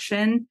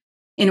infraction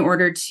in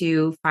order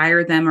to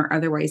fire them or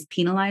otherwise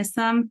penalize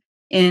them.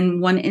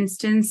 In one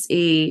instance,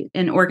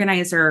 an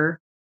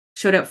organizer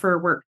showed up for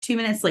work 2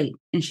 minutes late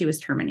and she was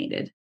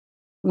terminated,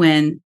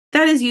 when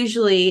that is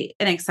usually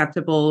an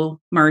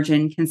acceptable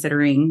margin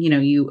considering,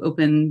 you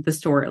open the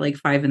store at like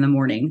 5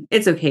 a.m.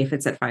 It's okay if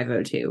it's at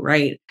 5:02,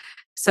 right?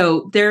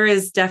 So there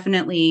is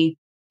definitely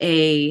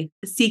a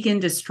seek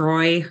and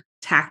destroy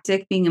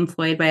tactic being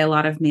employed by a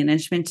lot of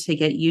management to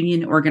get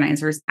union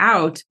organizers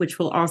out, which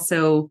will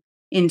also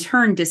in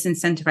turn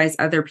disincentivize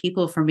other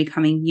people from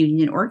becoming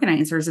union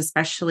organizers,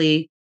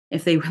 especially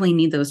if they really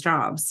need those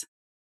jobs.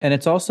 And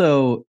it's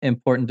also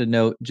important to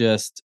note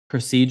just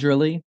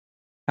procedurally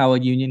how a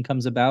union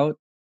comes about.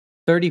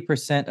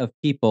 30% of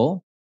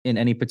people in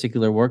any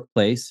particular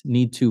workplace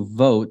need to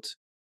vote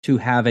to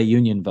have a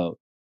union vote.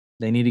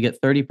 They need to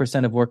get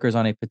 30% of workers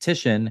on a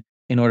petition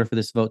in order for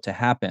this vote to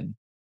happen.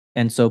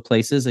 And so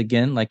places,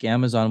 again, like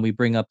Amazon, we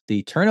bring up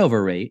the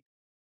turnover rate.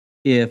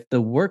 If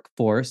the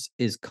workforce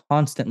is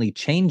constantly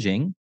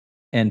changing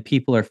and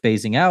people are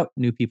phasing out,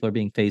 new people are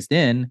being phased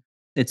in,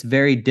 it's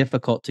very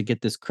difficult to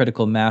get this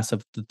critical mass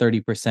of the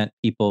 30%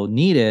 people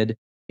needed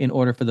in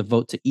order for the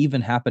vote to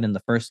even happen in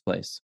the first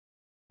place.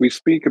 We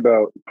speak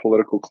about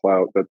political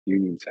clout that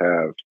unions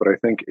have, but I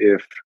think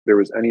if there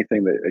was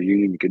anything that a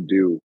union could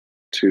do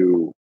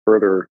to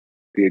further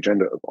the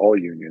agenda of all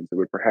unions, it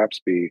would perhaps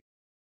be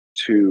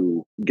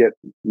to get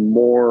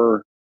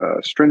more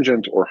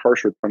stringent or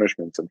harsher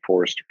punishments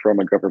enforced from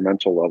a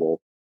governmental level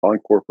on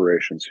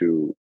corporations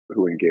who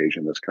engage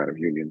in this kind of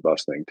union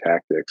busting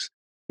tactics.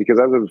 Because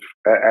as of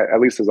at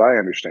least as I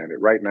understand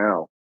it, right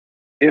now,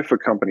 if a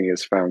company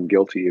is found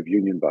guilty of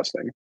union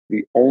busting,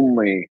 the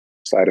only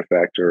side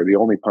effect or the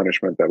only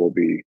punishment that will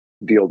be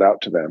dealt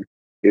out to them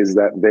is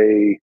that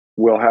they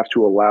will have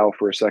to allow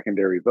for a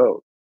secondary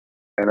vote.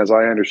 And as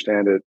I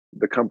understand it,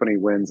 the company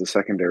wins a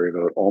secondary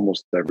vote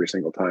almost every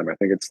single time. I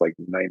think it's like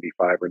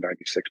 95 or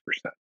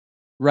 96%.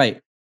 Right.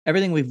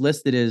 Everything we've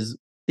listed is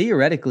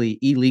theoretically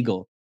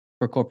illegal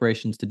for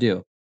corporations to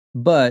do.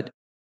 But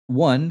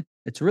one,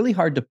 it's really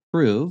hard to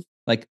prove.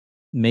 Like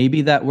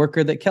maybe that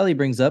worker that Kelly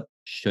brings up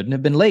shouldn't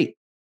have been late.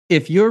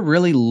 If you're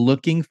really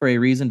looking for a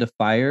reason to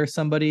fire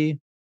somebody,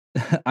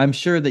 I'm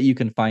sure that you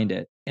can find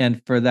it.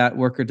 And for that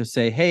worker to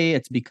say, hey,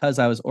 it's because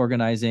I was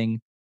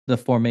organizing the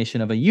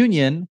formation of a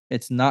union,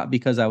 it's not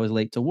because I was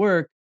late to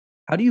work.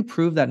 How do you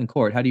prove that in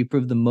court? How do you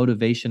prove the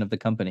motivation of the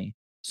company?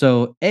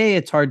 So A,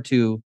 it's hard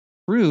to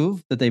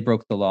prove that they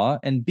broke the law.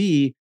 And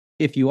B,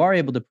 if you are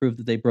able to prove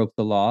that they broke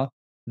the law,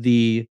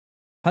 the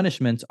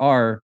punishments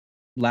are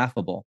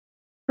laughable.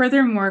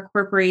 Furthermore,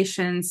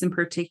 corporations in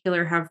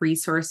particular have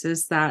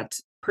resources that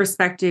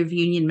prospective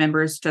union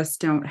members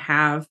just don't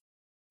have.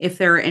 If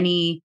there are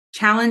any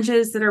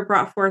challenges that are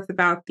brought forth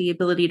about the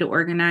ability to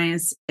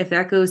organize, if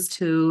that goes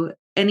to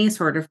any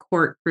sort of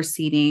court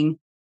proceeding,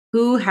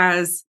 who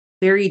has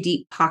very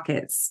deep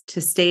pockets to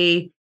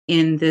stay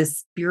in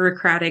this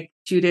bureaucratic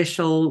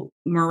judicial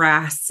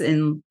morass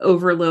and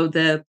overload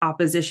the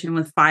opposition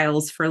with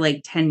files for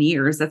like 10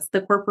 years? That's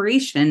the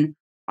corporation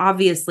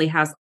obviously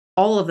has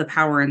all of the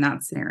power in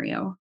that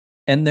scenario.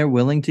 And they're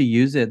willing to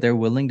use it. They're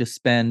willing to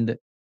spend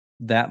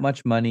that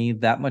much money,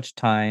 that much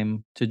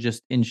time to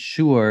just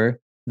ensure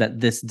that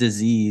this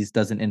disease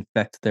doesn't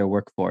infect their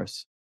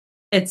workforce.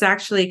 It's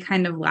actually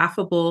kind of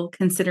laughable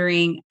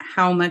considering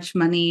how much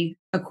money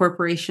a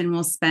corporation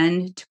will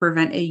spend to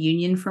prevent a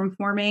union from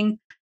forming.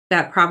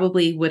 That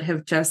probably would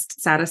have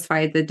just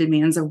satisfied the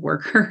demands of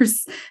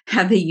workers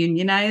had they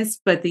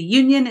unionized. But the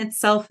union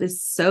itself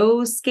is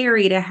so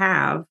scary to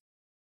have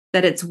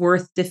that it's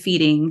worth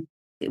defeating,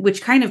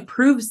 which kind of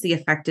proves the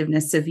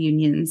effectiveness of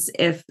unions.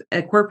 If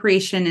a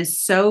corporation is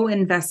so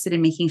invested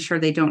in making sure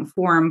they don't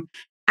form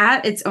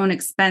at its own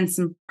expense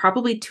and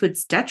probably to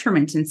its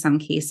detriment in some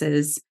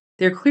cases,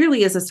 there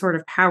clearly is a sort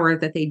of power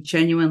that they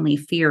genuinely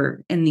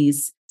fear in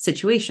these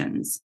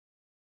situations.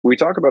 We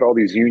talk about all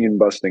these union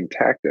busting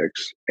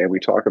tactics, and we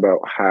talk about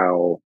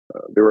how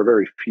there are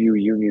very few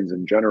unions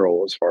in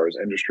general as far as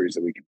industries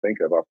that we can think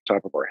of off the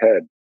top of our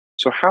head.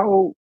 So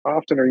how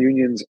often are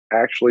unions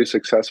actually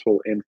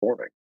successful in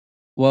forming?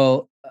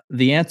 Well,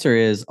 the answer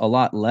is a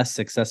lot less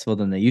successful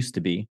than they used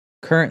to be.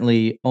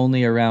 Currently,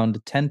 only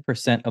around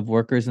 10% of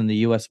workers in the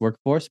US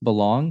workforce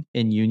belong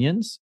in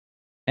unions.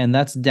 And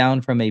that's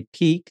down from a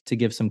peak, to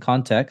give some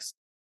context,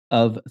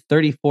 of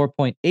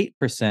 34.8%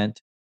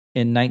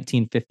 in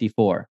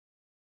 1954.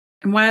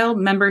 And while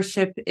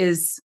membership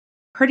is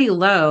pretty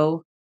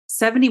low,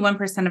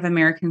 71% of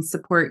Americans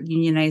support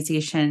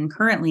unionization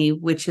currently,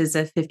 which is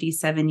a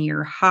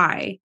 57-year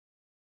high.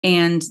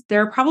 And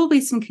there are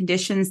probably some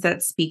conditions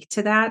that speak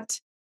to that.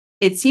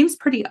 It seems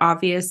pretty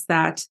obvious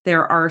that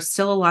there are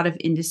still a lot of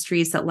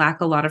industries that lack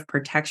a lot of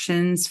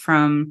protections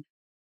from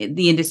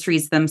the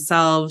industries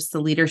themselves, the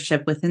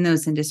leadership within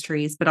those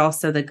industries, but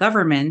also the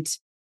government.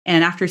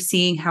 And after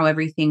seeing how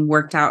everything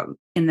worked out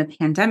in the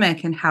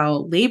pandemic and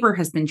how labor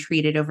has been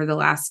treated over the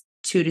last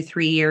 2 to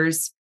 3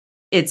 years,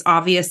 it's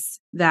obvious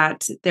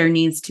that there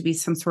needs to be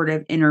some sort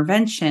of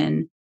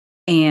intervention.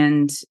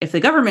 And if the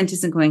government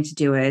isn't going to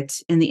do it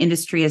and the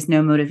industry has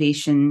no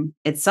motivation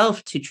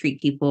itself to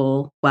treat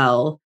people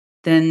well,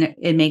 then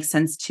it makes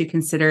sense to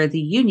consider the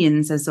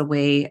unions as a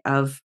way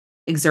of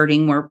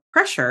exerting more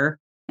pressure.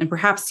 And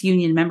perhaps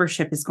union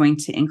membership is going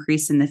to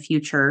increase in the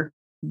future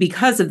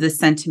because of the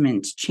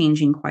sentiment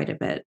changing quite a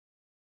bit.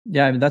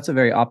 Yeah, I mean, that's a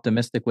very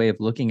optimistic way of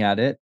looking at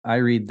it. I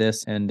read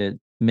this and it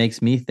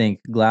makes me think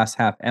glass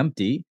half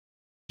empty,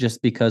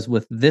 just because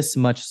with this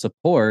much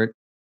support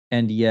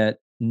and yet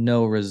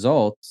no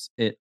results,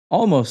 it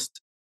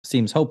almost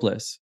seems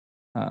hopeless.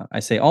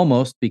 I say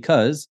almost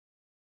because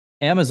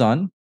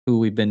Amazon, who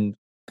we've been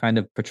kind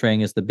of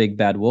portraying as the big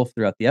bad wolf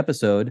throughout the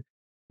episode,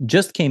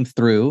 just came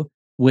through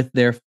with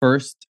their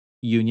first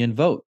union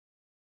vote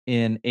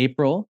in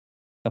April,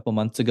 a couple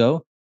months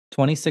ago.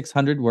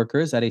 2,600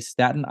 workers at a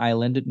Staten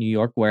Island, New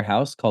York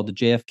warehouse called the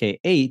JFK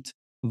 8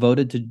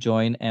 voted to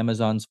join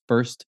Amazon's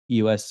first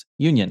US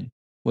union,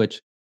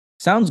 which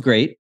sounds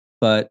great,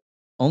 but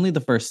only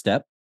the first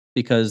step,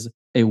 because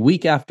a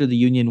week after the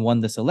union won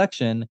this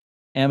election,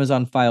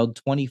 Amazon filed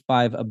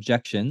 25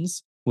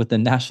 objections with the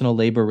National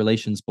Labor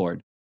Relations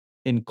Board,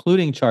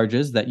 including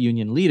charges that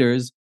union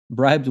leaders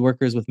bribed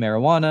workers with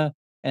marijuana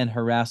and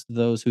harassed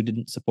those who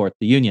didn't support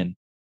the union.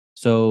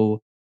 So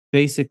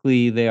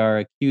basically, they are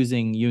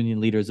accusing union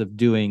leaders of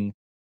doing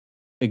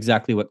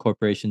exactly what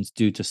corporations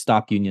do to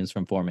stop unions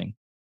from forming.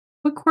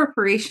 What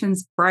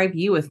corporations bribe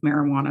you with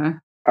marijuana?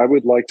 I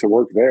would like to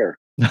work there.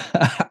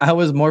 I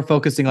was more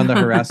focusing on the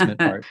harassment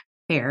part.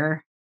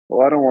 Fair.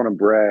 Well, I don't want to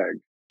brag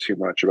too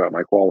much about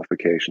my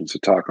qualifications to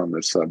talk on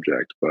this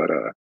subject, but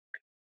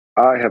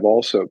I have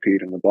also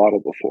peed in the bottle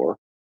before.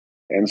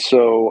 And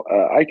so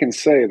I can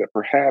say that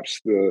perhaps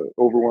the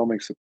overwhelming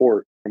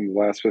support from the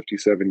last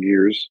 57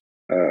 years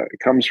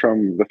comes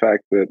from the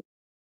fact that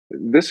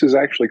this is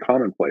actually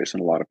commonplace in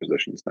a lot of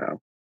positions now,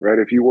 right?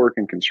 If you work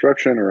in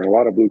construction or in a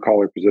lot of blue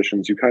collar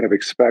positions, you kind of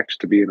expect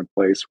to be in a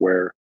place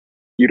where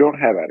you don't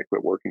have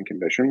adequate working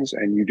conditions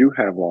and you do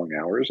have long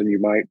hours, and you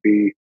might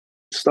be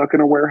stuck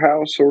in a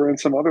warehouse or in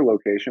some other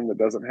location that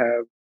doesn't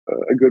have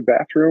a good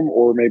bathroom,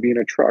 or maybe in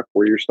a truck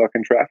where you're stuck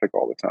in traffic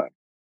all the time.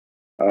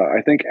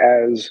 I think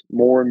as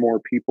more and more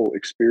people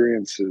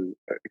experience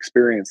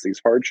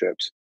these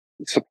hardships,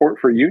 support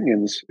for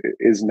unions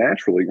is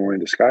naturally going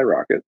to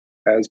skyrocket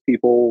as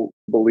people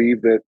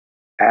believe that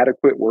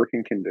adequate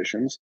working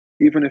conditions,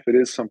 even if it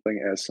is something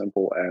as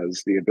simple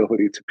as the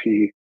ability to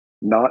pee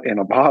not in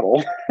a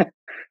bottle,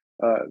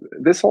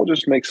 this all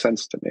just makes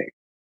sense to me.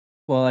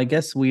 Well, I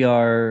guess we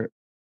are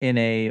in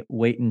a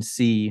wait and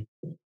see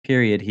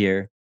period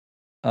here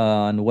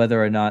on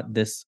whether or not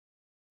this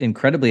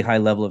incredibly high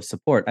level of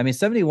support. I mean,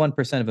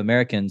 71% of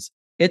Americans,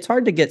 it's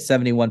hard to get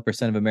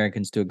 71% of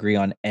Americans to agree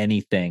on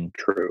anything,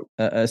 True.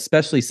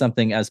 Especially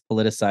something as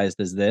politicized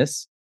as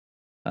this.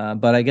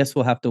 But I guess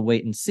we'll have to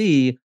wait and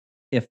see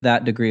if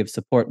that degree of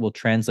support will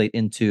translate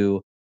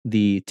into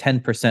the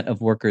 10%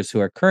 of workers who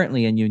are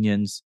currently in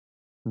unions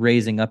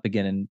raising up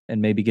again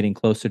and maybe getting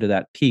closer to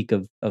that peak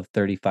of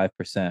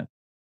 35%.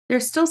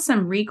 There's still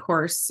some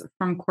recourse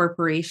from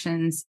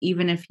corporations,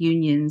 even if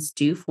unions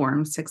do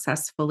form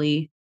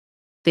successfully.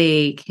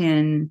 They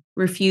can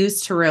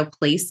refuse to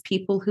replace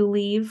people who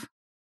leave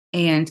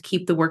and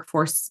keep the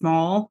workforce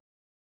small.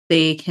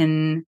 They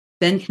can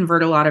then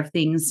convert a lot of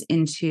things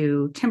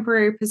into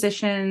temporary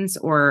positions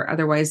or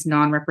otherwise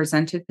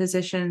non-represented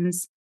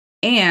positions.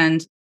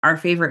 And our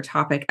favorite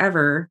topic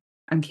ever,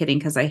 I'm kidding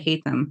because I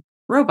hate them,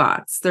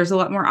 robots. There's a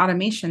lot more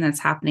automation that's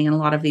happening in a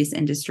lot of these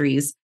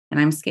industries, and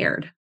I'm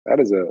scared. That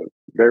is a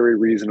very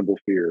reasonable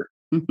fear.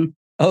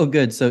 Oh,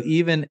 good. So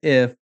even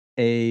if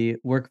a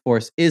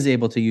workforce is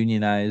able to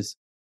unionize,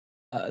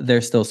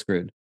 they're still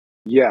screwed.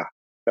 Yeah,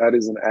 that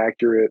is an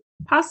accurate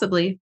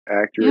Possibly.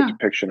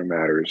 depiction of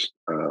matters.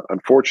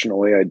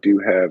 Unfortunately, I do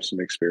have some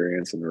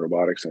experience in the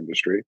robotics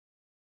industry.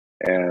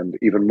 And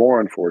even more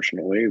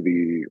unfortunately,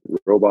 the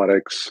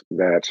robotics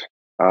that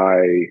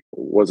I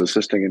was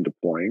assisting in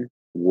deploying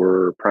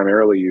were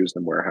primarily used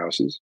in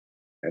warehouses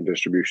and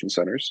distribution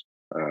centers,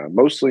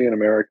 mostly in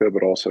America,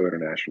 but also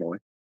internationally.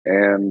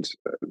 And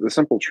the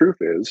simple truth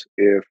is,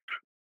 if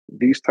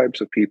these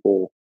types of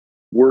people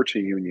were to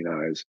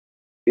unionize,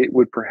 it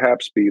would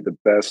perhaps be the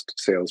best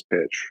sales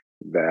pitch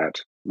that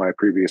my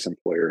previous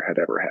employer had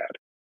ever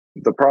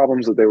had. The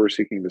problems that they were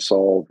seeking to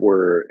solve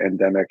were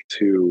endemic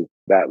to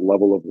that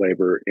level of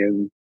labor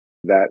in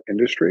that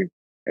industry.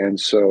 And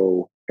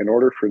so, in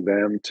order for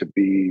them to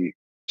be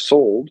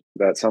sold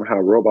that somehow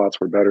robots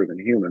were better than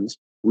humans,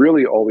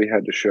 really all we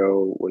had to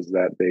show was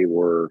that they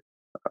were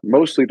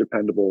mostly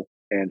dependable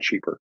and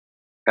cheaper.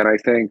 And I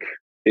think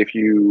if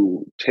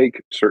you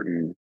take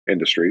certain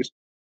industries,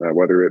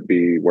 whether it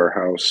be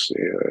warehouse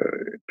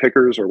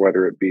pickers or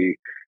whether it be,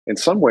 in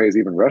some ways,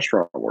 even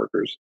restaurant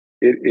workers,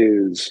 it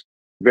is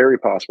very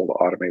possible to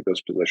automate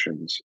those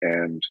positions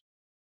and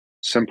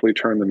simply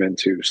turn them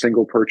into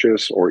single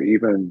purchase or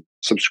even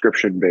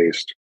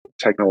subscription-based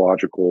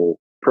technological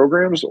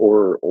programs,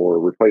 or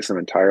replace them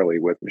entirely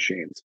with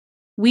machines.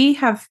 We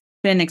have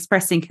been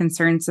expressing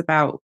concerns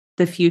about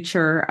the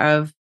future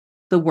of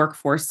the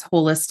workforce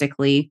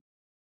holistically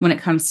when it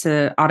comes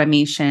to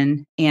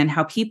automation and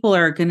how people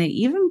are going to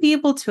even be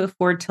able to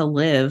afford to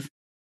live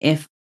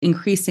if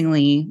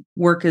increasingly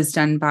work is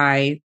done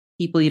by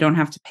people you don't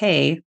have to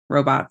pay,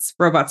 robots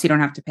you don't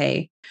have to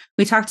pay.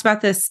 We talked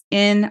about this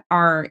in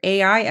our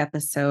AI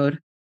episode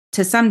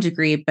to some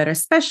degree, but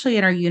especially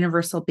in our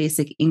universal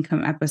basic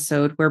income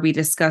episode, where we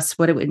discussed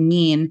what it would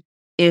mean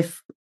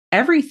if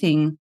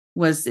everything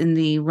was in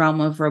the realm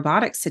of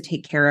robotics to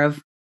take care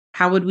of.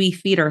 How would we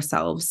feed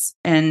ourselves?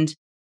 And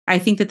I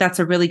think that that's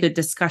a really good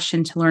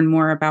discussion to learn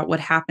more about what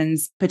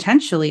happens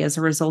potentially as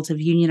a result of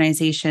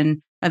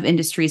unionization of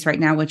industries right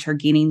now, which are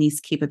gaining these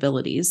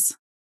capabilities.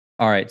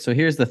 All right. So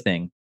here's the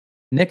thing.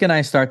 Nick and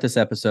I start this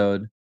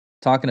episode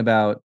talking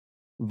about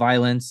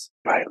violence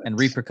and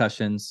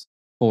repercussions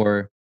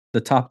for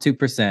the top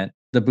 2%,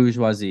 the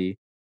bourgeoisie.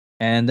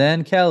 And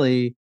then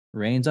Kelly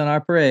rains on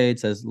our parade,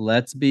 says,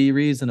 let's be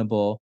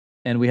reasonable.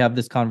 And we have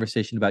this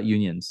conversation about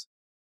unions.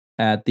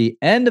 At the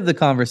end of the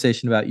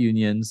conversation about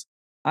unions,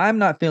 I'm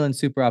not feeling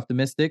super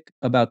optimistic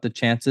about the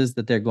chances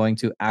that they're going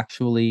to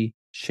actually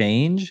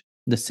change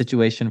the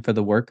situation for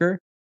the worker.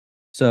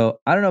 So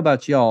I don't know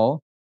about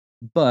y'all,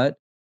 but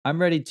I'm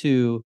ready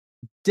to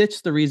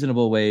ditch the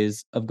reasonable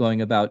ways of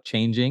going about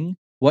changing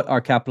what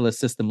our capitalist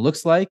system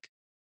looks like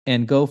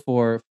and go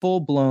for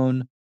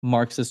full-blown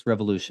Marxist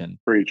revolution.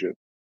 Preach it.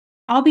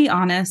 I'll be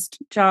honest,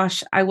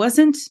 Josh, I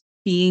wasn't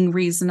being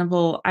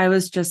reasonable. I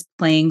was just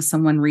playing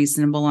someone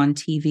reasonable on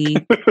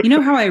TV. You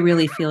know how I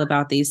really feel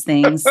about these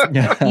things.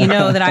 You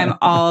know that I'm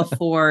all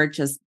for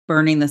just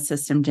burning the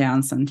system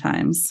down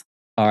sometimes.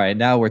 All right,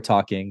 now we're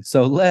talking.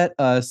 So let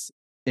us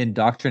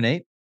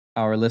indoctrinate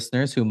our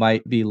listeners who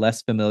might be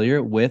less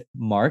familiar with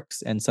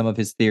Marx and some of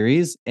his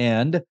theories.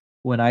 And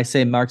when I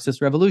say Marxist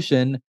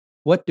revolution,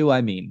 what do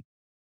I mean?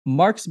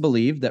 Marx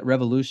believed that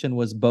revolution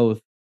was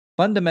both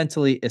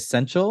fundamentally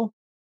essential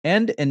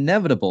and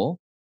inevitable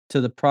to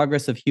the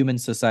progress of human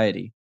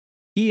society.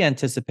 He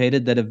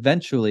anticipated that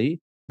eventually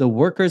the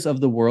workers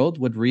of the world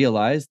would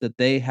realize that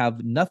they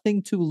have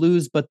nothing to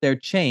lose but their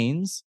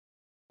chains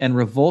and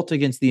revolt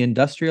against the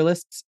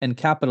industrialists and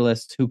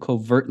capitalists who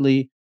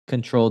covertly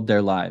controlled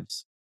their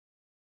lives.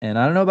 And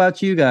I don't know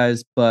about you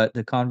guys, but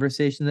the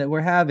conversation that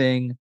we're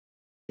having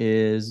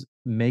is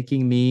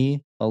making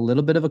me a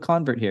little bit of a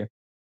convert here.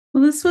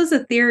 Well, this was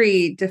a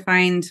theory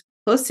defined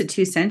close to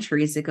 2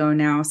 centuries ago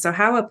now. So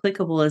how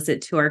applicable is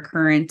it to our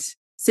current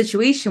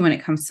situation when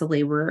it comes to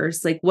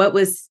laborers? Like, what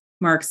was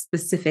Marx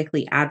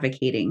specifically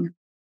advocating?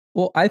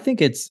 Well, I think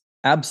it's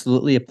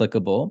absolutely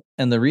applicable.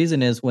 And the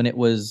reason is when it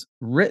was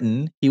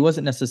written, he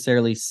wasn't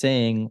necessarily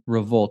saying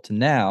revolt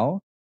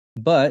now,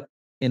 but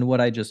in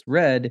what I just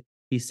read,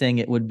 he's saying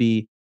it would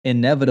be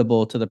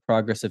inevitable to the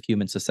progress of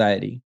human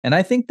society. And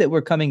I think that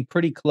we're coming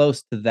pretty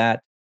close to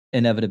that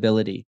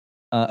inevitability.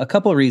 A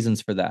couple of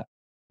reasons for that.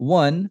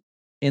 One,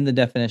 in the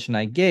definition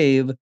I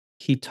gave,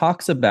 he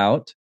talks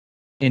about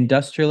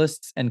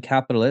industrialists and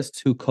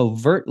capitalists who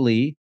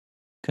covertly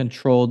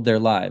controlled their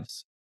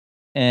lives.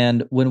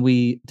 And when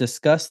we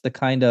discuss the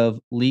kind of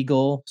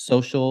legal,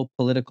 social,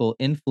 political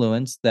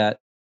influence that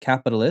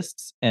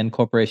capitalists and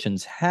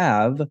corporations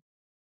have,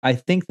 I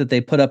think that they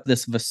put up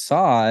this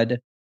facade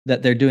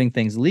that they're doing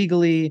things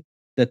legally,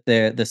 that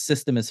the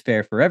system is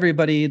fair for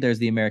everybody, there's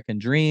the American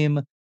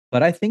dream.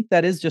 But I think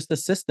that is just a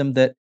system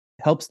that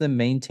helps them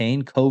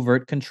maintain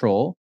covert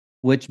control,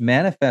 which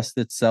manifests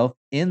itself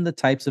in the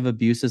types of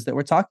abuses that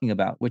we're talking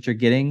about, which are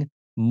getting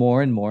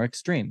more and more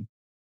extreme.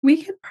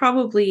 We could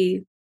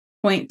probably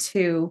point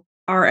to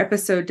our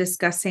episode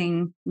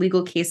discussing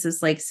legal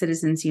cases like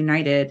Citizens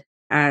United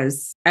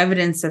as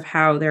evidence of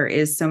how there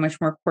is so much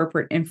more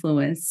corporate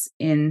influence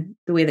in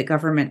the way that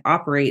government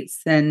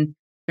operates than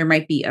there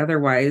might be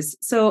otherwise.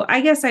 So I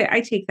guess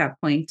I take that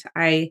point.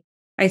 I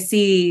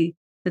see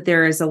that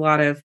there is a lot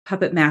of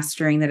puppet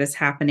mastering that is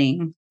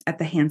happening at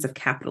the hands of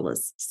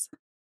capitalists.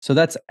 So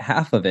that's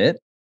half of it.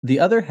 The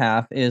other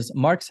half is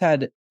Marx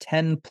had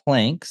 10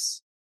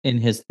 planks in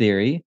his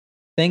theory,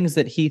 things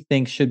that he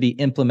thinks should be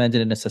implemented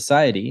in a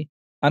society.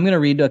 I'm going to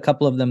read a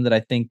couple of them that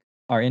I think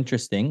are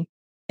interesting.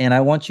 And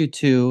I want you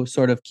to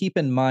sort of keep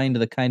in mind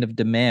the kind of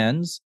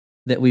demands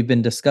that we've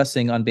been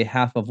discussing on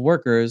behalf of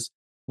workers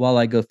while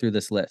I go through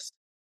this list.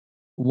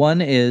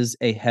 One is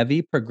a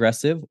heavy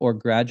progressive or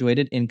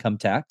graduated income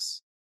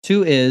tax.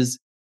 Two is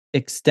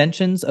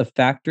extensions of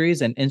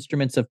factories and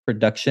instruments of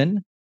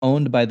production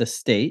owned by the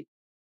state.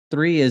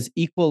 Three is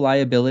equal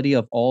liability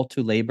of all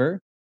to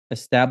labor,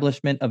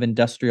 establishment of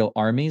industrial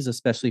armies,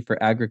 especially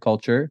for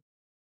agriculture.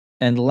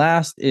 And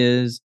last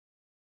is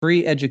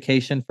free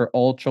education for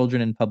all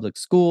children in public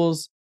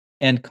schools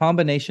and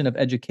combination of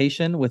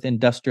education with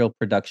industrial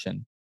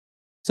production.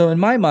 So in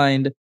my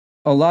mind,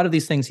 a lot of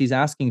these things he's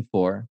asking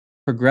for,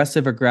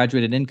 progressive or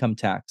graduated income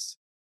tax,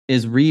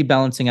 is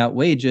rebalancing out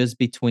wages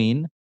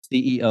between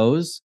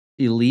CEOs,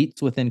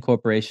 elites within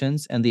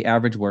corporations, and the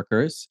average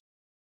workers.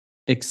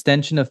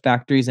 Extension of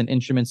factories and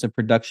instruments of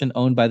production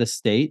owned by the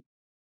state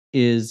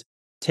is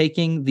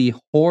taking the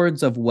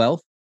hordes of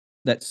wealth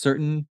that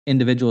certain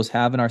individuals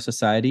have in our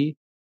society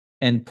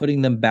and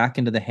putting them back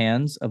into the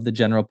hands of the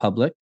general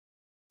public.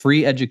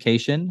 Free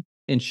education,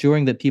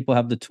 ensuring that people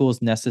have the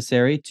tools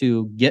necessary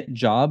to get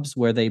jobs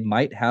where they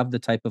might have the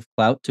type of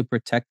clout to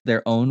protect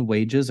their own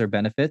wages or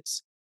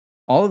benefits.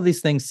 All of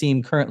these things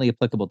seem currently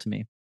applicable to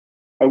me.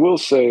 I will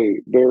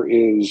say there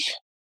is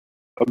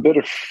a bit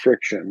of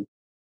friction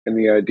in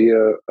the idea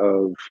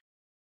of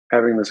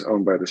having this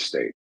owned by the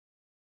state.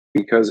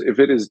 Because if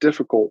it is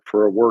difficult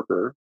for a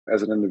worker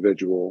as an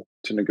individual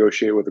to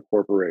negotiate with a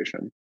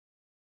corporation,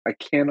 I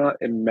cannot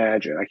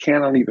imagine, I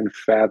cannot even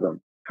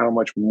fathom how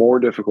much more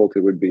difficult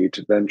it would be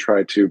to then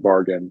try to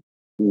bargain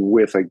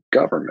with a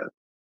government.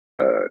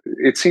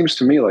 It seems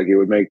to me like it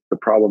would make the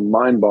problem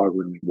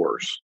mind-bogglingly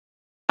worse.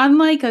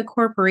 Unlike a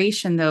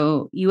corporation,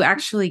 though, you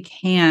actually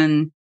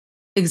can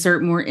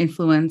exert more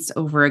influence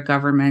over a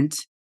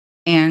government.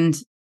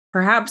 And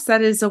perhaps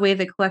that is a way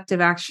that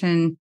collective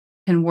action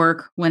can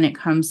work when it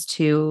comes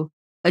to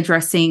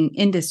addressing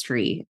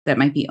industry that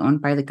might be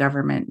owned by the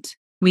government.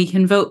 We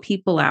can vote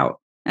people out.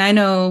 And I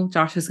know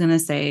Josh is going to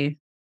say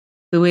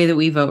the way that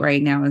we vote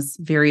right now is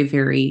very,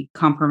 very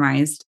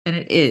compromised, and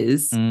it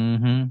is.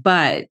 Mm-hmm.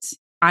 But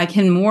I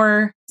can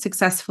more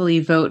successfully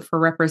vote for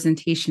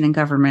representation in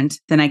government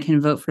than I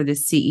can vote for the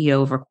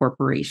CEO of a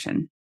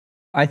corporation.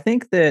 I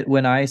think that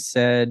when I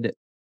said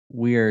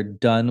we're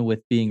done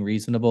with being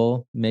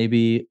reasonable,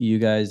 maybe you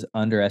guys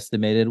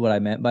underestimated what I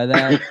meant by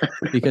that,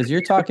 because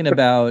you're talking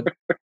about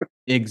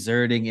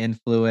exerting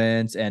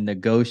influence and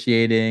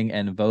negotiating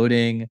and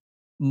voting.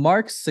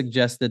 Marx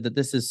suggested that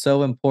this is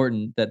so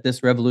important that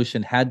this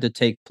revolution had to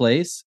take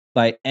place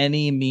by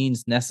any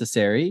means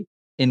necessary,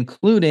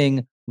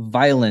 including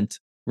violent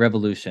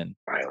revolution.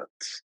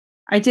 Violence.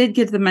 I did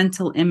get the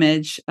mental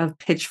image of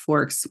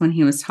pitchforks when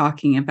he was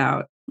talking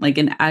about like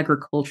an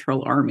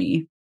agricultural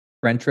army.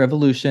 French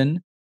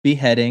Revolution,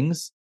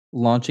 beheadings,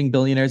 launching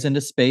billionaires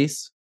into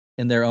space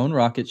in their own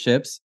rocket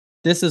ships.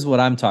 This is what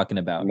I'm talking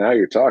about. Now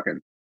you're talking.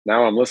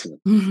 Now I'm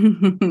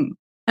listening.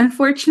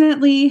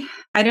 Unfortunately,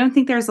 I don't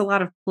think there's a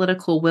lot of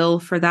political will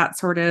for that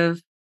sort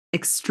of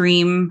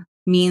extreme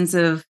means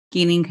of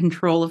gaining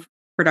control of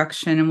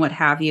production and what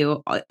have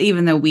you,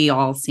 even though we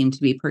all seem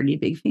to be pretty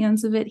big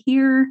fans of it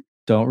here.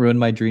 Don't ruin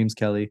my dreams,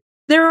 Kelly.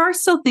 There are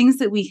still things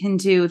that we can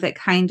do that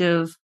kind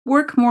of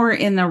work more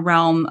in the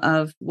realm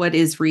of what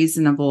is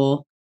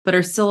reasonable, but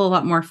are still a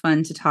lot more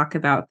fun to talk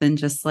about than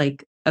just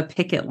like a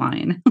picket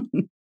line.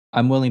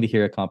 I'm willing to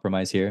hear a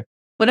compromise here.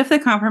 What if the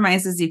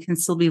compromise is you can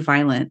still be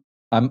violent?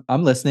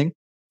 I'm listening.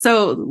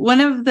 So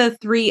one of the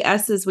 3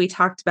 S's we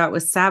talked about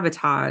was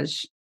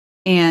sabotage.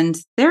 And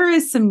there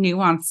is some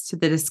nuance to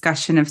the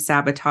discussion of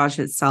sabotage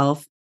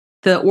itself.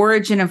 The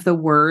origin of the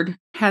word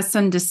has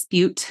some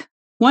dispute.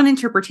 One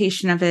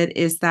interpretation of it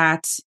is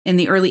that in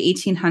the early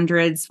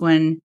 1800s,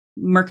 when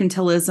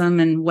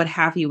mercantilism and what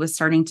have you was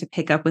starting to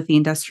pick up with the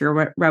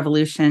Industrial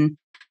Revolution,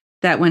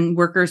 that when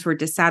workers were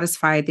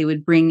dissatisfied, they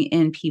would bring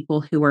in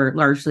people who were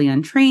largely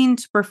untrained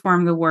to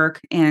perform the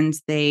work, and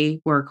they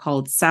were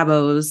called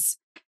sabots,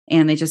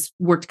 and they just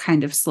worked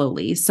kind of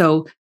slowly.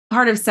 So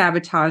part of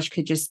sabotage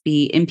could just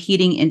be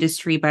impeding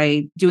industry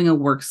by doing a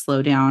work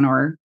slowdown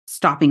or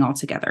stopping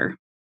altogether.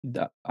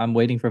 I'm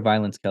waiting for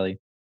violence, Kelly.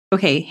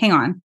 Okay, hang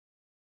on.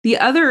 The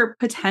other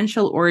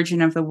potential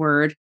origin of the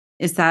word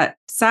is that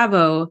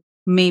sabot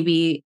may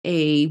be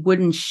a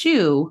wooden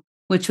shoe,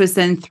 which was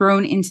then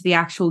thrown into the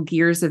actual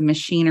gears of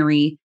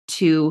machinery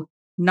to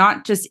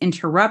not just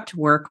interrupt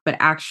work, but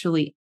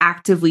actually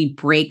actively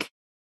break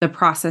the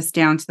process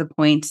down to the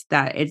point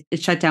that it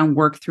shut down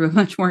work through a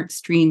much more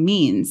extreme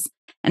means.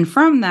 And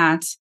from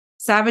that,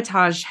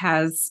 sabotage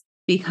has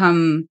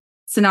become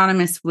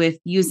synonymous with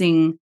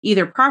using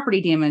either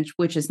property damage,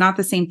 which is not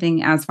the same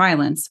thing as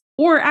violence,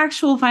 or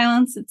actual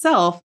violence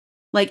itself,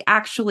 like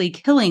actually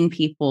killing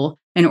people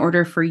in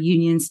order for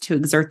unions to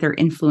exert their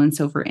influence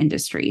over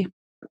industry.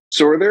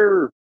 So are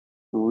there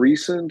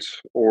recent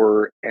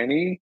or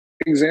any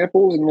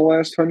examples in the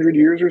last 100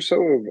 years or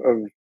so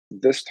of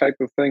this type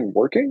of thing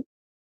working?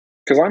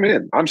 Because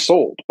I'm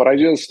sold, but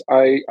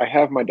I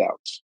have my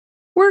doubts.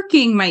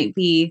 Working might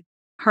be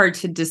hard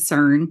to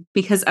discern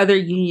because other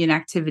union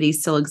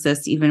activities still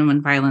exist even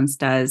when violence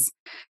does.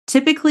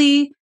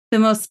 Typically, the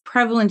most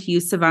prevalent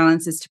use of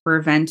violence is to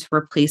prevent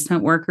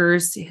replacement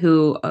workers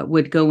who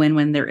would go in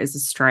when there is a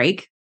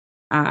strike.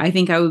 I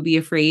think I would be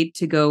afraid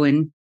to go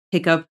and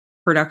pick up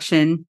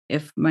production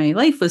if my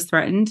life was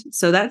threatened.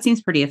 So that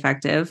seems pretty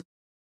effective.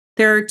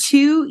 There are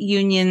 2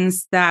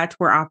 unions that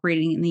were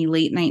operating in the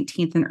late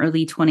 19th and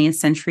early 20th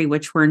century,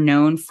 which were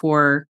known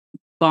for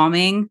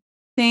bombing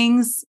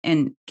things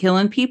and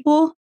killing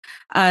people.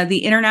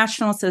 The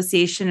International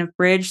Association of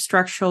Bridge,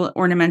 Structural,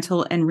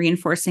 Ornamental, and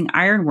Reinforcing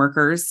Iron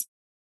Workers.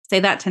 Say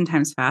that 10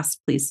 times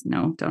fast, please.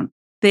 No, don't.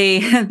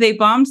 They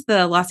bombed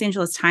the Los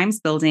Angeles Times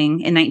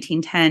building in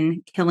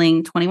 1910,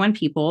 killing 21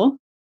 people.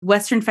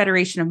 Western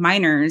Federation of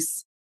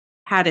Miners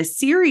had a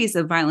series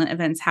of violent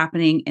events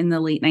happening in the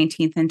late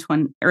 19th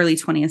and early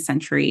 20th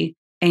century.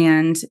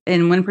 And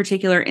in one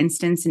particular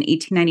instance in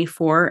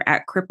 1894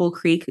 at Cripple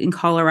Creek in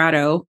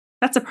Colorado,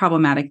 that's a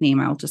problematic name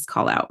I'll just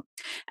call out.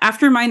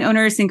 After mine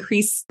owners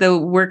increased the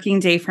working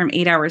day from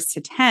 8 hours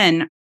to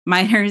 10,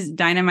 miners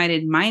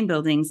dynamited mine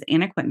buildings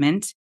and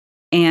equipment,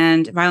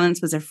 and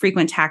violence was a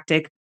frequent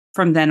tactic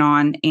from then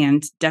on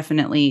and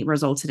definitely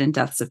resulted in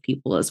deaths of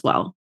people as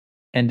well.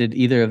 And did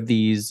either of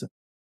these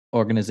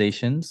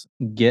organizations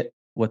get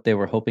what they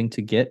were hoping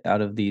to get out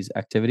of these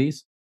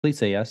activities? Please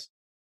say yes.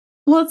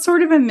 Well, it's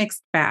sort of a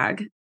mixed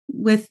bag.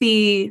 With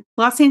the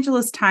Los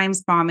Angeles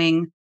Times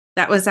bombing,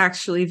 that was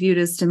actually viewed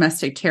as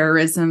domestic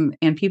terrorism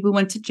and people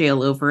went to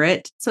jail over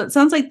it. So it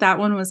sounds like that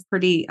one was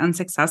pretty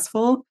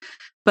unsuccessful.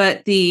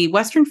 But the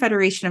Western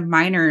Federation of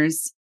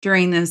Miners,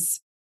 during this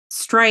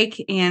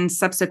strike and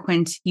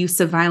subsequent use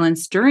of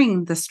violence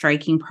during the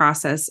striking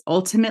process,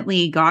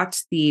 ultimately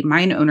got the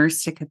mine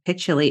owners to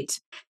capitulate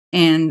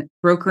and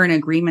broker an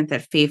agreement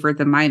that favored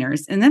the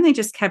miners. And then they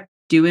just kept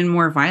doing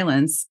more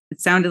violence. It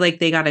sounded like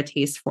they got a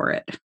taste for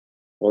it.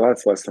 Well,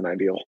 that's less than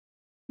ideal.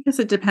 I guess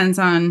it depends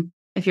on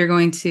if you're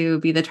going to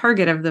be the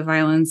target of the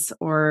violence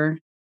or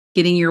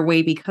getting your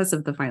way because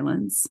of the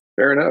violence.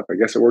 Fair enough. I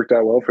guess it worked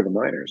out well for the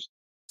miners.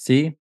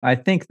 See, I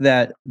think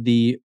that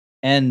the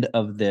end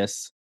of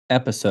this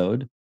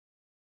episode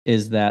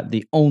is that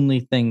the only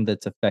thing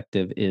that's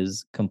effective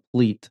is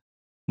complete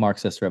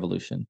Marxist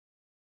revolution.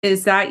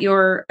 Is that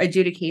your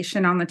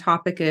adjudication on the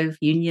topic of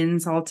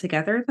unions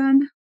altogether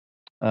then?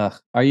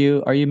 Are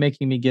you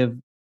making me give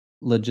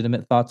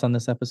legitimate thoughts on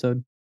this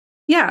episode?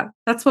 Yeah,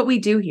 that's what we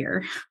do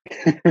here.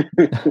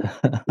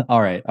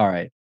 All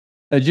right.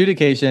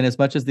 Adjudication, as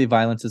much as the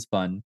violence is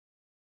fun,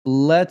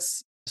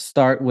 let's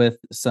start with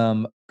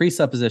some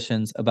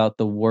presuppositions about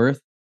the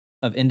worth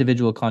of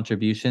individual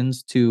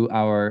contributions to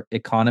our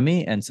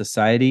economy and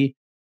society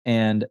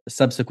and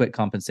subsequent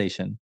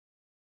compensation.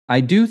 I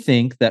do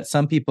think that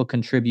some people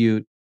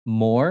contribute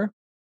more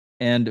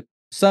and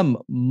some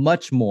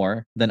much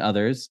more than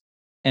others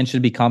and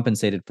should be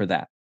compensated for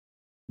that.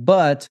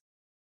 But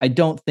I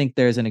don't think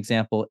there's an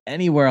example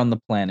anywhere on the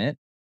planet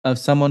of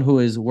someone who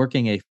is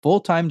working a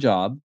full-time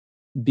job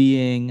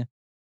being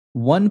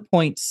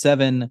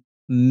 1.7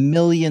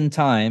 million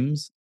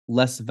times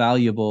less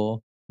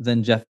valuable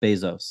than Jeff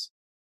Bezos.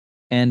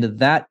 And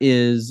that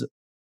is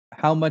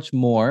how much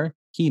more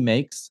he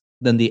makes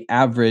than the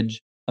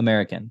average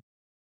American.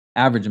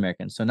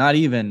 So not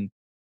even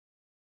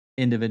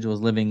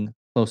individuals living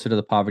closer to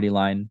the poverty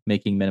line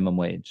making minimum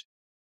wage.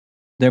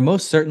 There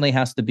most certainly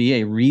has to be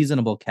a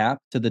reasonable cap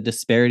to the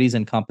disparities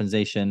in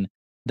compensation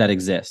that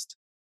exist.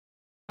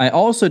 I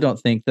also don't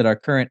think that our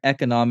current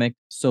economic,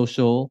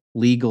 social,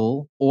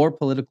 legal, or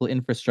political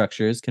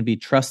infrastructures can be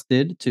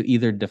trusted to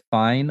either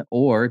define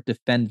or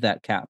defend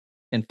that cap.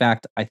 In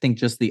fact, I think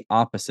just the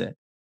opposite.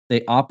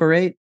 They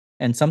operate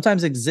and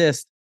sometimes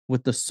exist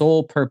with the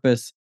sole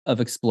purpose of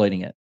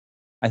exploiting it.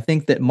 I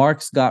think that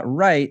Marx got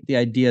right the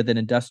idea that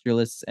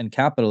industrialists and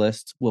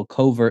capitalists will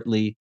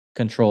covertly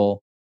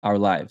control our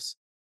lives.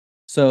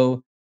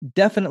 So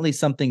definitely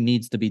something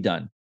needs to be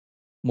done.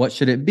 What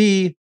should it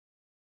be?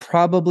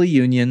 Probably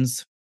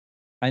unions.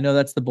 I know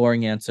that's the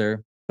boring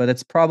answer, but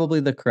it's probably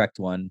the correct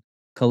one.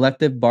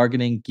 Collective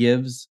bargaining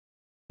gives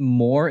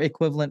more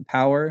equivalent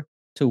power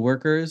to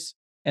workers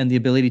and the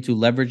ability to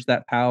leverage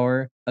that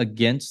power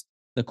against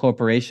the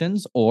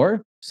corporations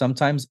or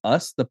sometimes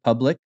us, the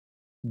public,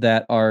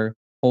 that are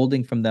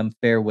holding from them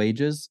fair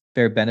wages,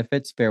 fair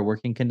benefits, fair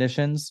working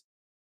conditions.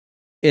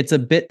 It's a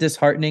bit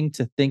disheartening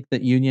to think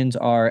that unions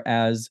are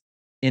as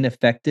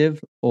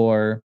ineffective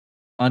or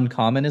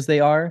uncommon as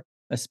they are,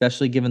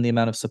 especially given the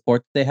amount of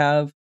support they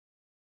have.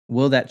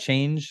 Will that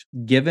change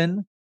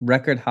given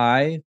record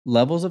high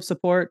levels of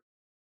support?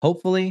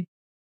 Hopefully.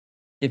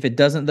 If it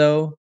doesn't,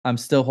 though, I'm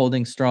still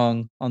holding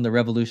strong on the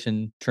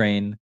revolution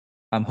train.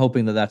 I'm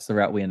hoping that that's the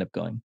route we end up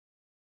going.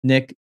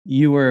 Nick,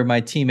 you were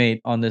my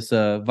teammate on this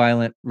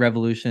violent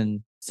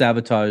revolution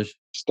sabotage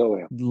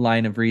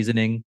line of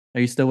reasoning.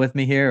 Are you still with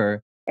me here,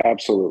 or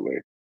absolutely?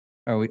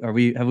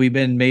 Have we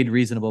been made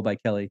reasonable by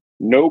Kelly?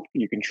 Nope.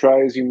 You can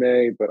try as you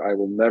may, but I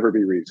will never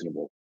be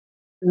reasonable.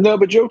 No,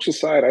 but jokes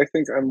aside, I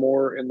think I'm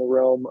more in the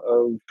realm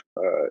of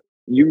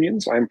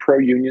unions. I'm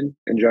pro-union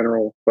in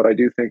general, but I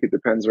do think it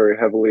depends very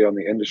heavily on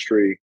the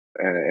industry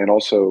and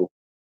also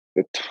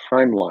the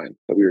timeline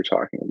that we were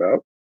talking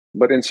about.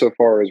 But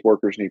insofar as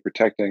workers need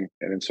protecting,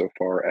 and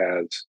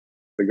insofar as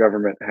the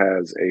government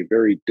has a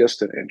very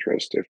distant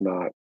interest, if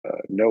not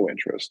no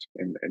interest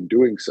in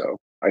doing so,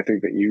 I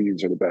think that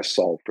unions are the best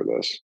solve for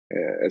this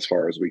as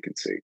far as we can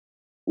see.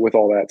 With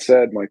all that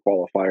said, my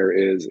qualifier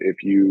is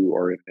if you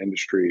are in an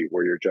industry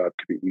where your job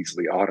could be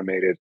easily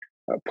automated,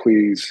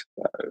 please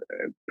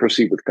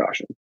proceed with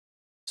caution.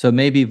 So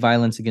maybe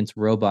violence against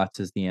robots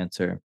is the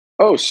answer.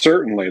 Oh,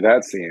 certainly.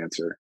 That's the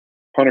answer.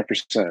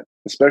 100%,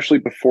 especially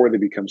before they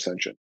become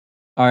sentient.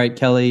 All right,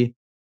 Kelly,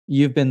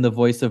 you've been the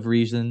voice of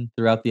reason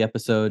throughout the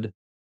episode.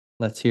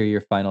 Let's hear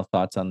your final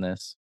thoughts on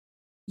this.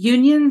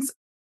 Unions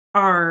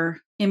are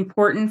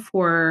important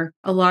for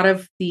a lot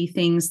of the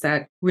things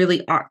that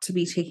really ought to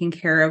be taken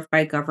care of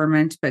by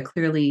government, but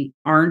clearly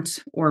aren't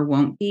or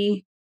won't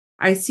be.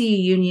 I see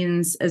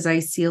unions as I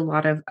see a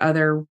lot of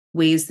other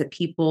ways that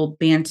people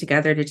band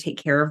together to take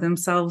care of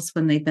themselves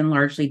when they've been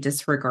largely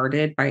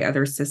disregarded by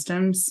other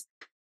systems.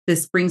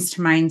 This brings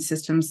to mind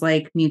systems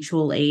like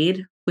mutual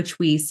aid, which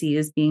we see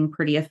as being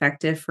pretty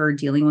effective for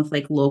dealing with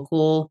like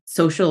local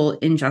social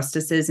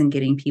injustices and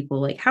getting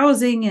people like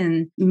housing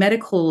and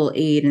medical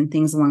aid and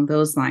things along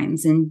those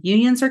lines. And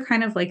unions are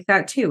kind of like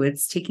that too.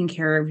 It's taking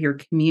care of your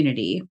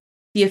community.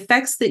 The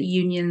effects that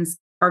unions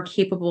are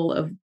capable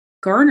of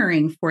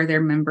garnering for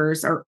their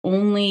members are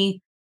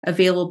only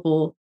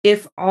available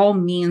if all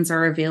means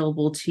are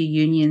available to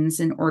unions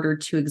in order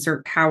to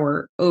exert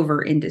power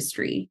over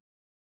industry.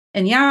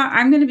 And yeah,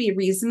 I'm going to be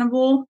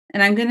reasonable,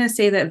 and I'm going to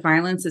say that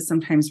violence is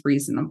sometimes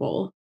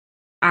reasonable.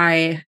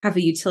 I have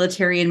a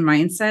utilitarian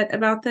mindset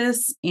about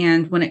this,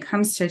 and when it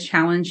comes to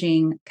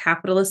challenging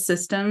capitalist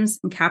systems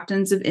and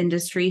captains of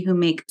industry who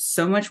make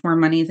so much more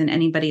money than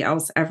anybody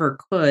else ever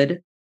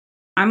could,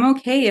 I'm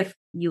okay if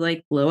you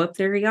like blow up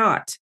their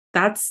yacht.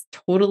 That's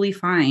totally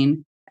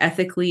fine,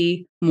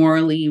 ethically,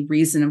 morally,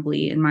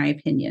 reasonably, in my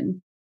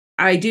opinion.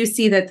 I do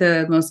see that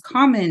the most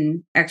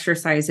common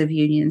exercise of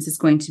unions is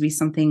going to be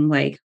something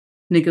like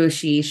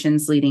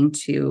negotiations leading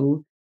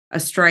to a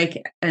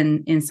strike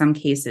in some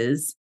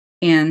cases.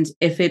 And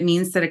if it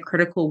means that a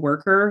critical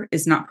worker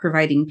is not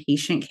providing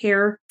patient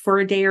care for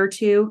a day or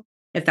two,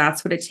 if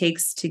that's what it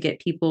takes to get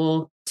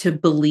people to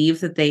believe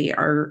that they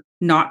are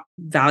not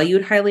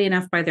valued highly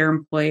enough by their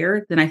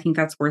employer, then I think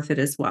that's worth it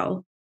as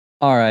well.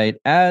 All right.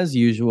 As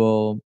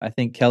usual, I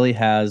think Kelly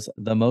has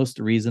the most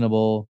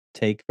reasonable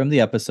take from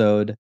the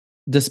episode.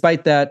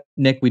 Despite that,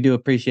 Nick, we do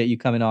appreciate you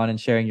coming on and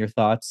sharing your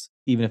thoughts,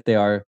 even if they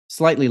are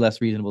slightly less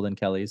reasonable than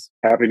Kelly's.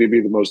 Happy to be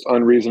the most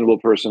unreasonable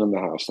person in the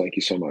house. Thank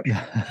you so much.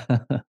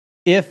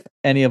 If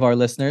any of our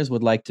listeners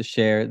would like to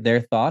share their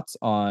thoughts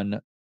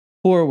on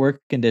poor work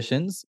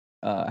conditions,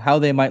 how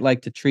they might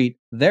like to treat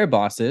their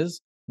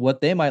bosses, what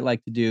they might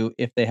like to do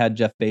if they had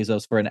Jeff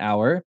Bezos for an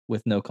hour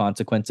with no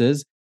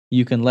consequences,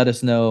 you can let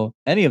us know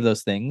any of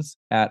those things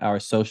at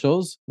our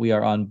socials. We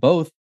are on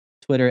both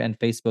Twitter and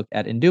Facebook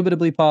at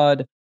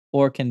IndubitablyPod,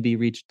 or can be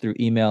reached through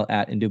email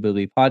at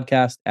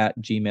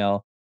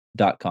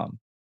indubitablypodcast@gmail.com.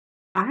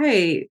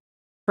 I,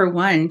 for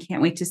one,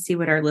 can't wait to see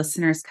what our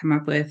listeners come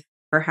up with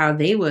for how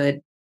they would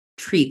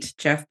treat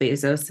Jeff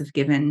Bezos if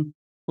given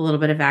a little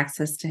bit of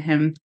access to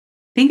him.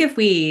 I think if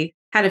we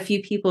had a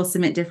few people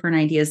submit different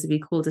ideas, it'd be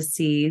cool to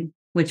see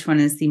which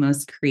one is the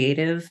most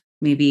creative.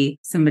 Maybe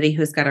somebody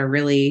who's got a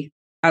really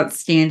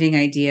outstanding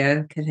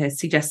idea could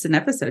suggest an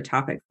episode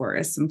topic for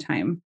us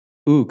sometime.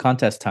 Ooh,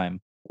 contest time.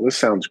 Well, this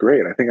sounds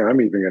great. I think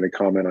I'm even going to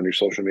comment on your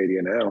social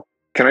media now.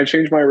 Can I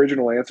change my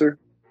original answer?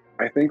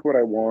 I think what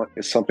I want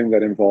is something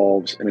that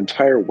involves an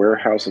entire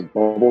warehouse of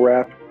bubble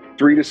wrap,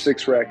 3 to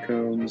 6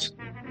 raccoons,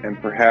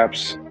 and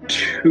perhaps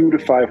 200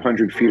 to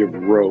 500 feet of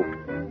rope.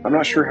 I'm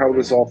not sure how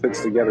this all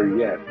fits together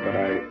yet, but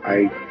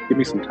I give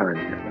me some time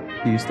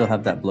here. Do you still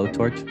have that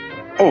blowtorch?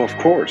 Oh, of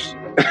course.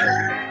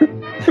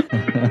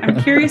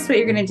 I'm curious what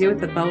you're going to do with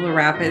the bubble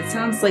wrap. It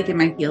sounds like it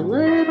might be a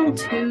little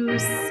too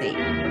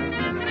safe.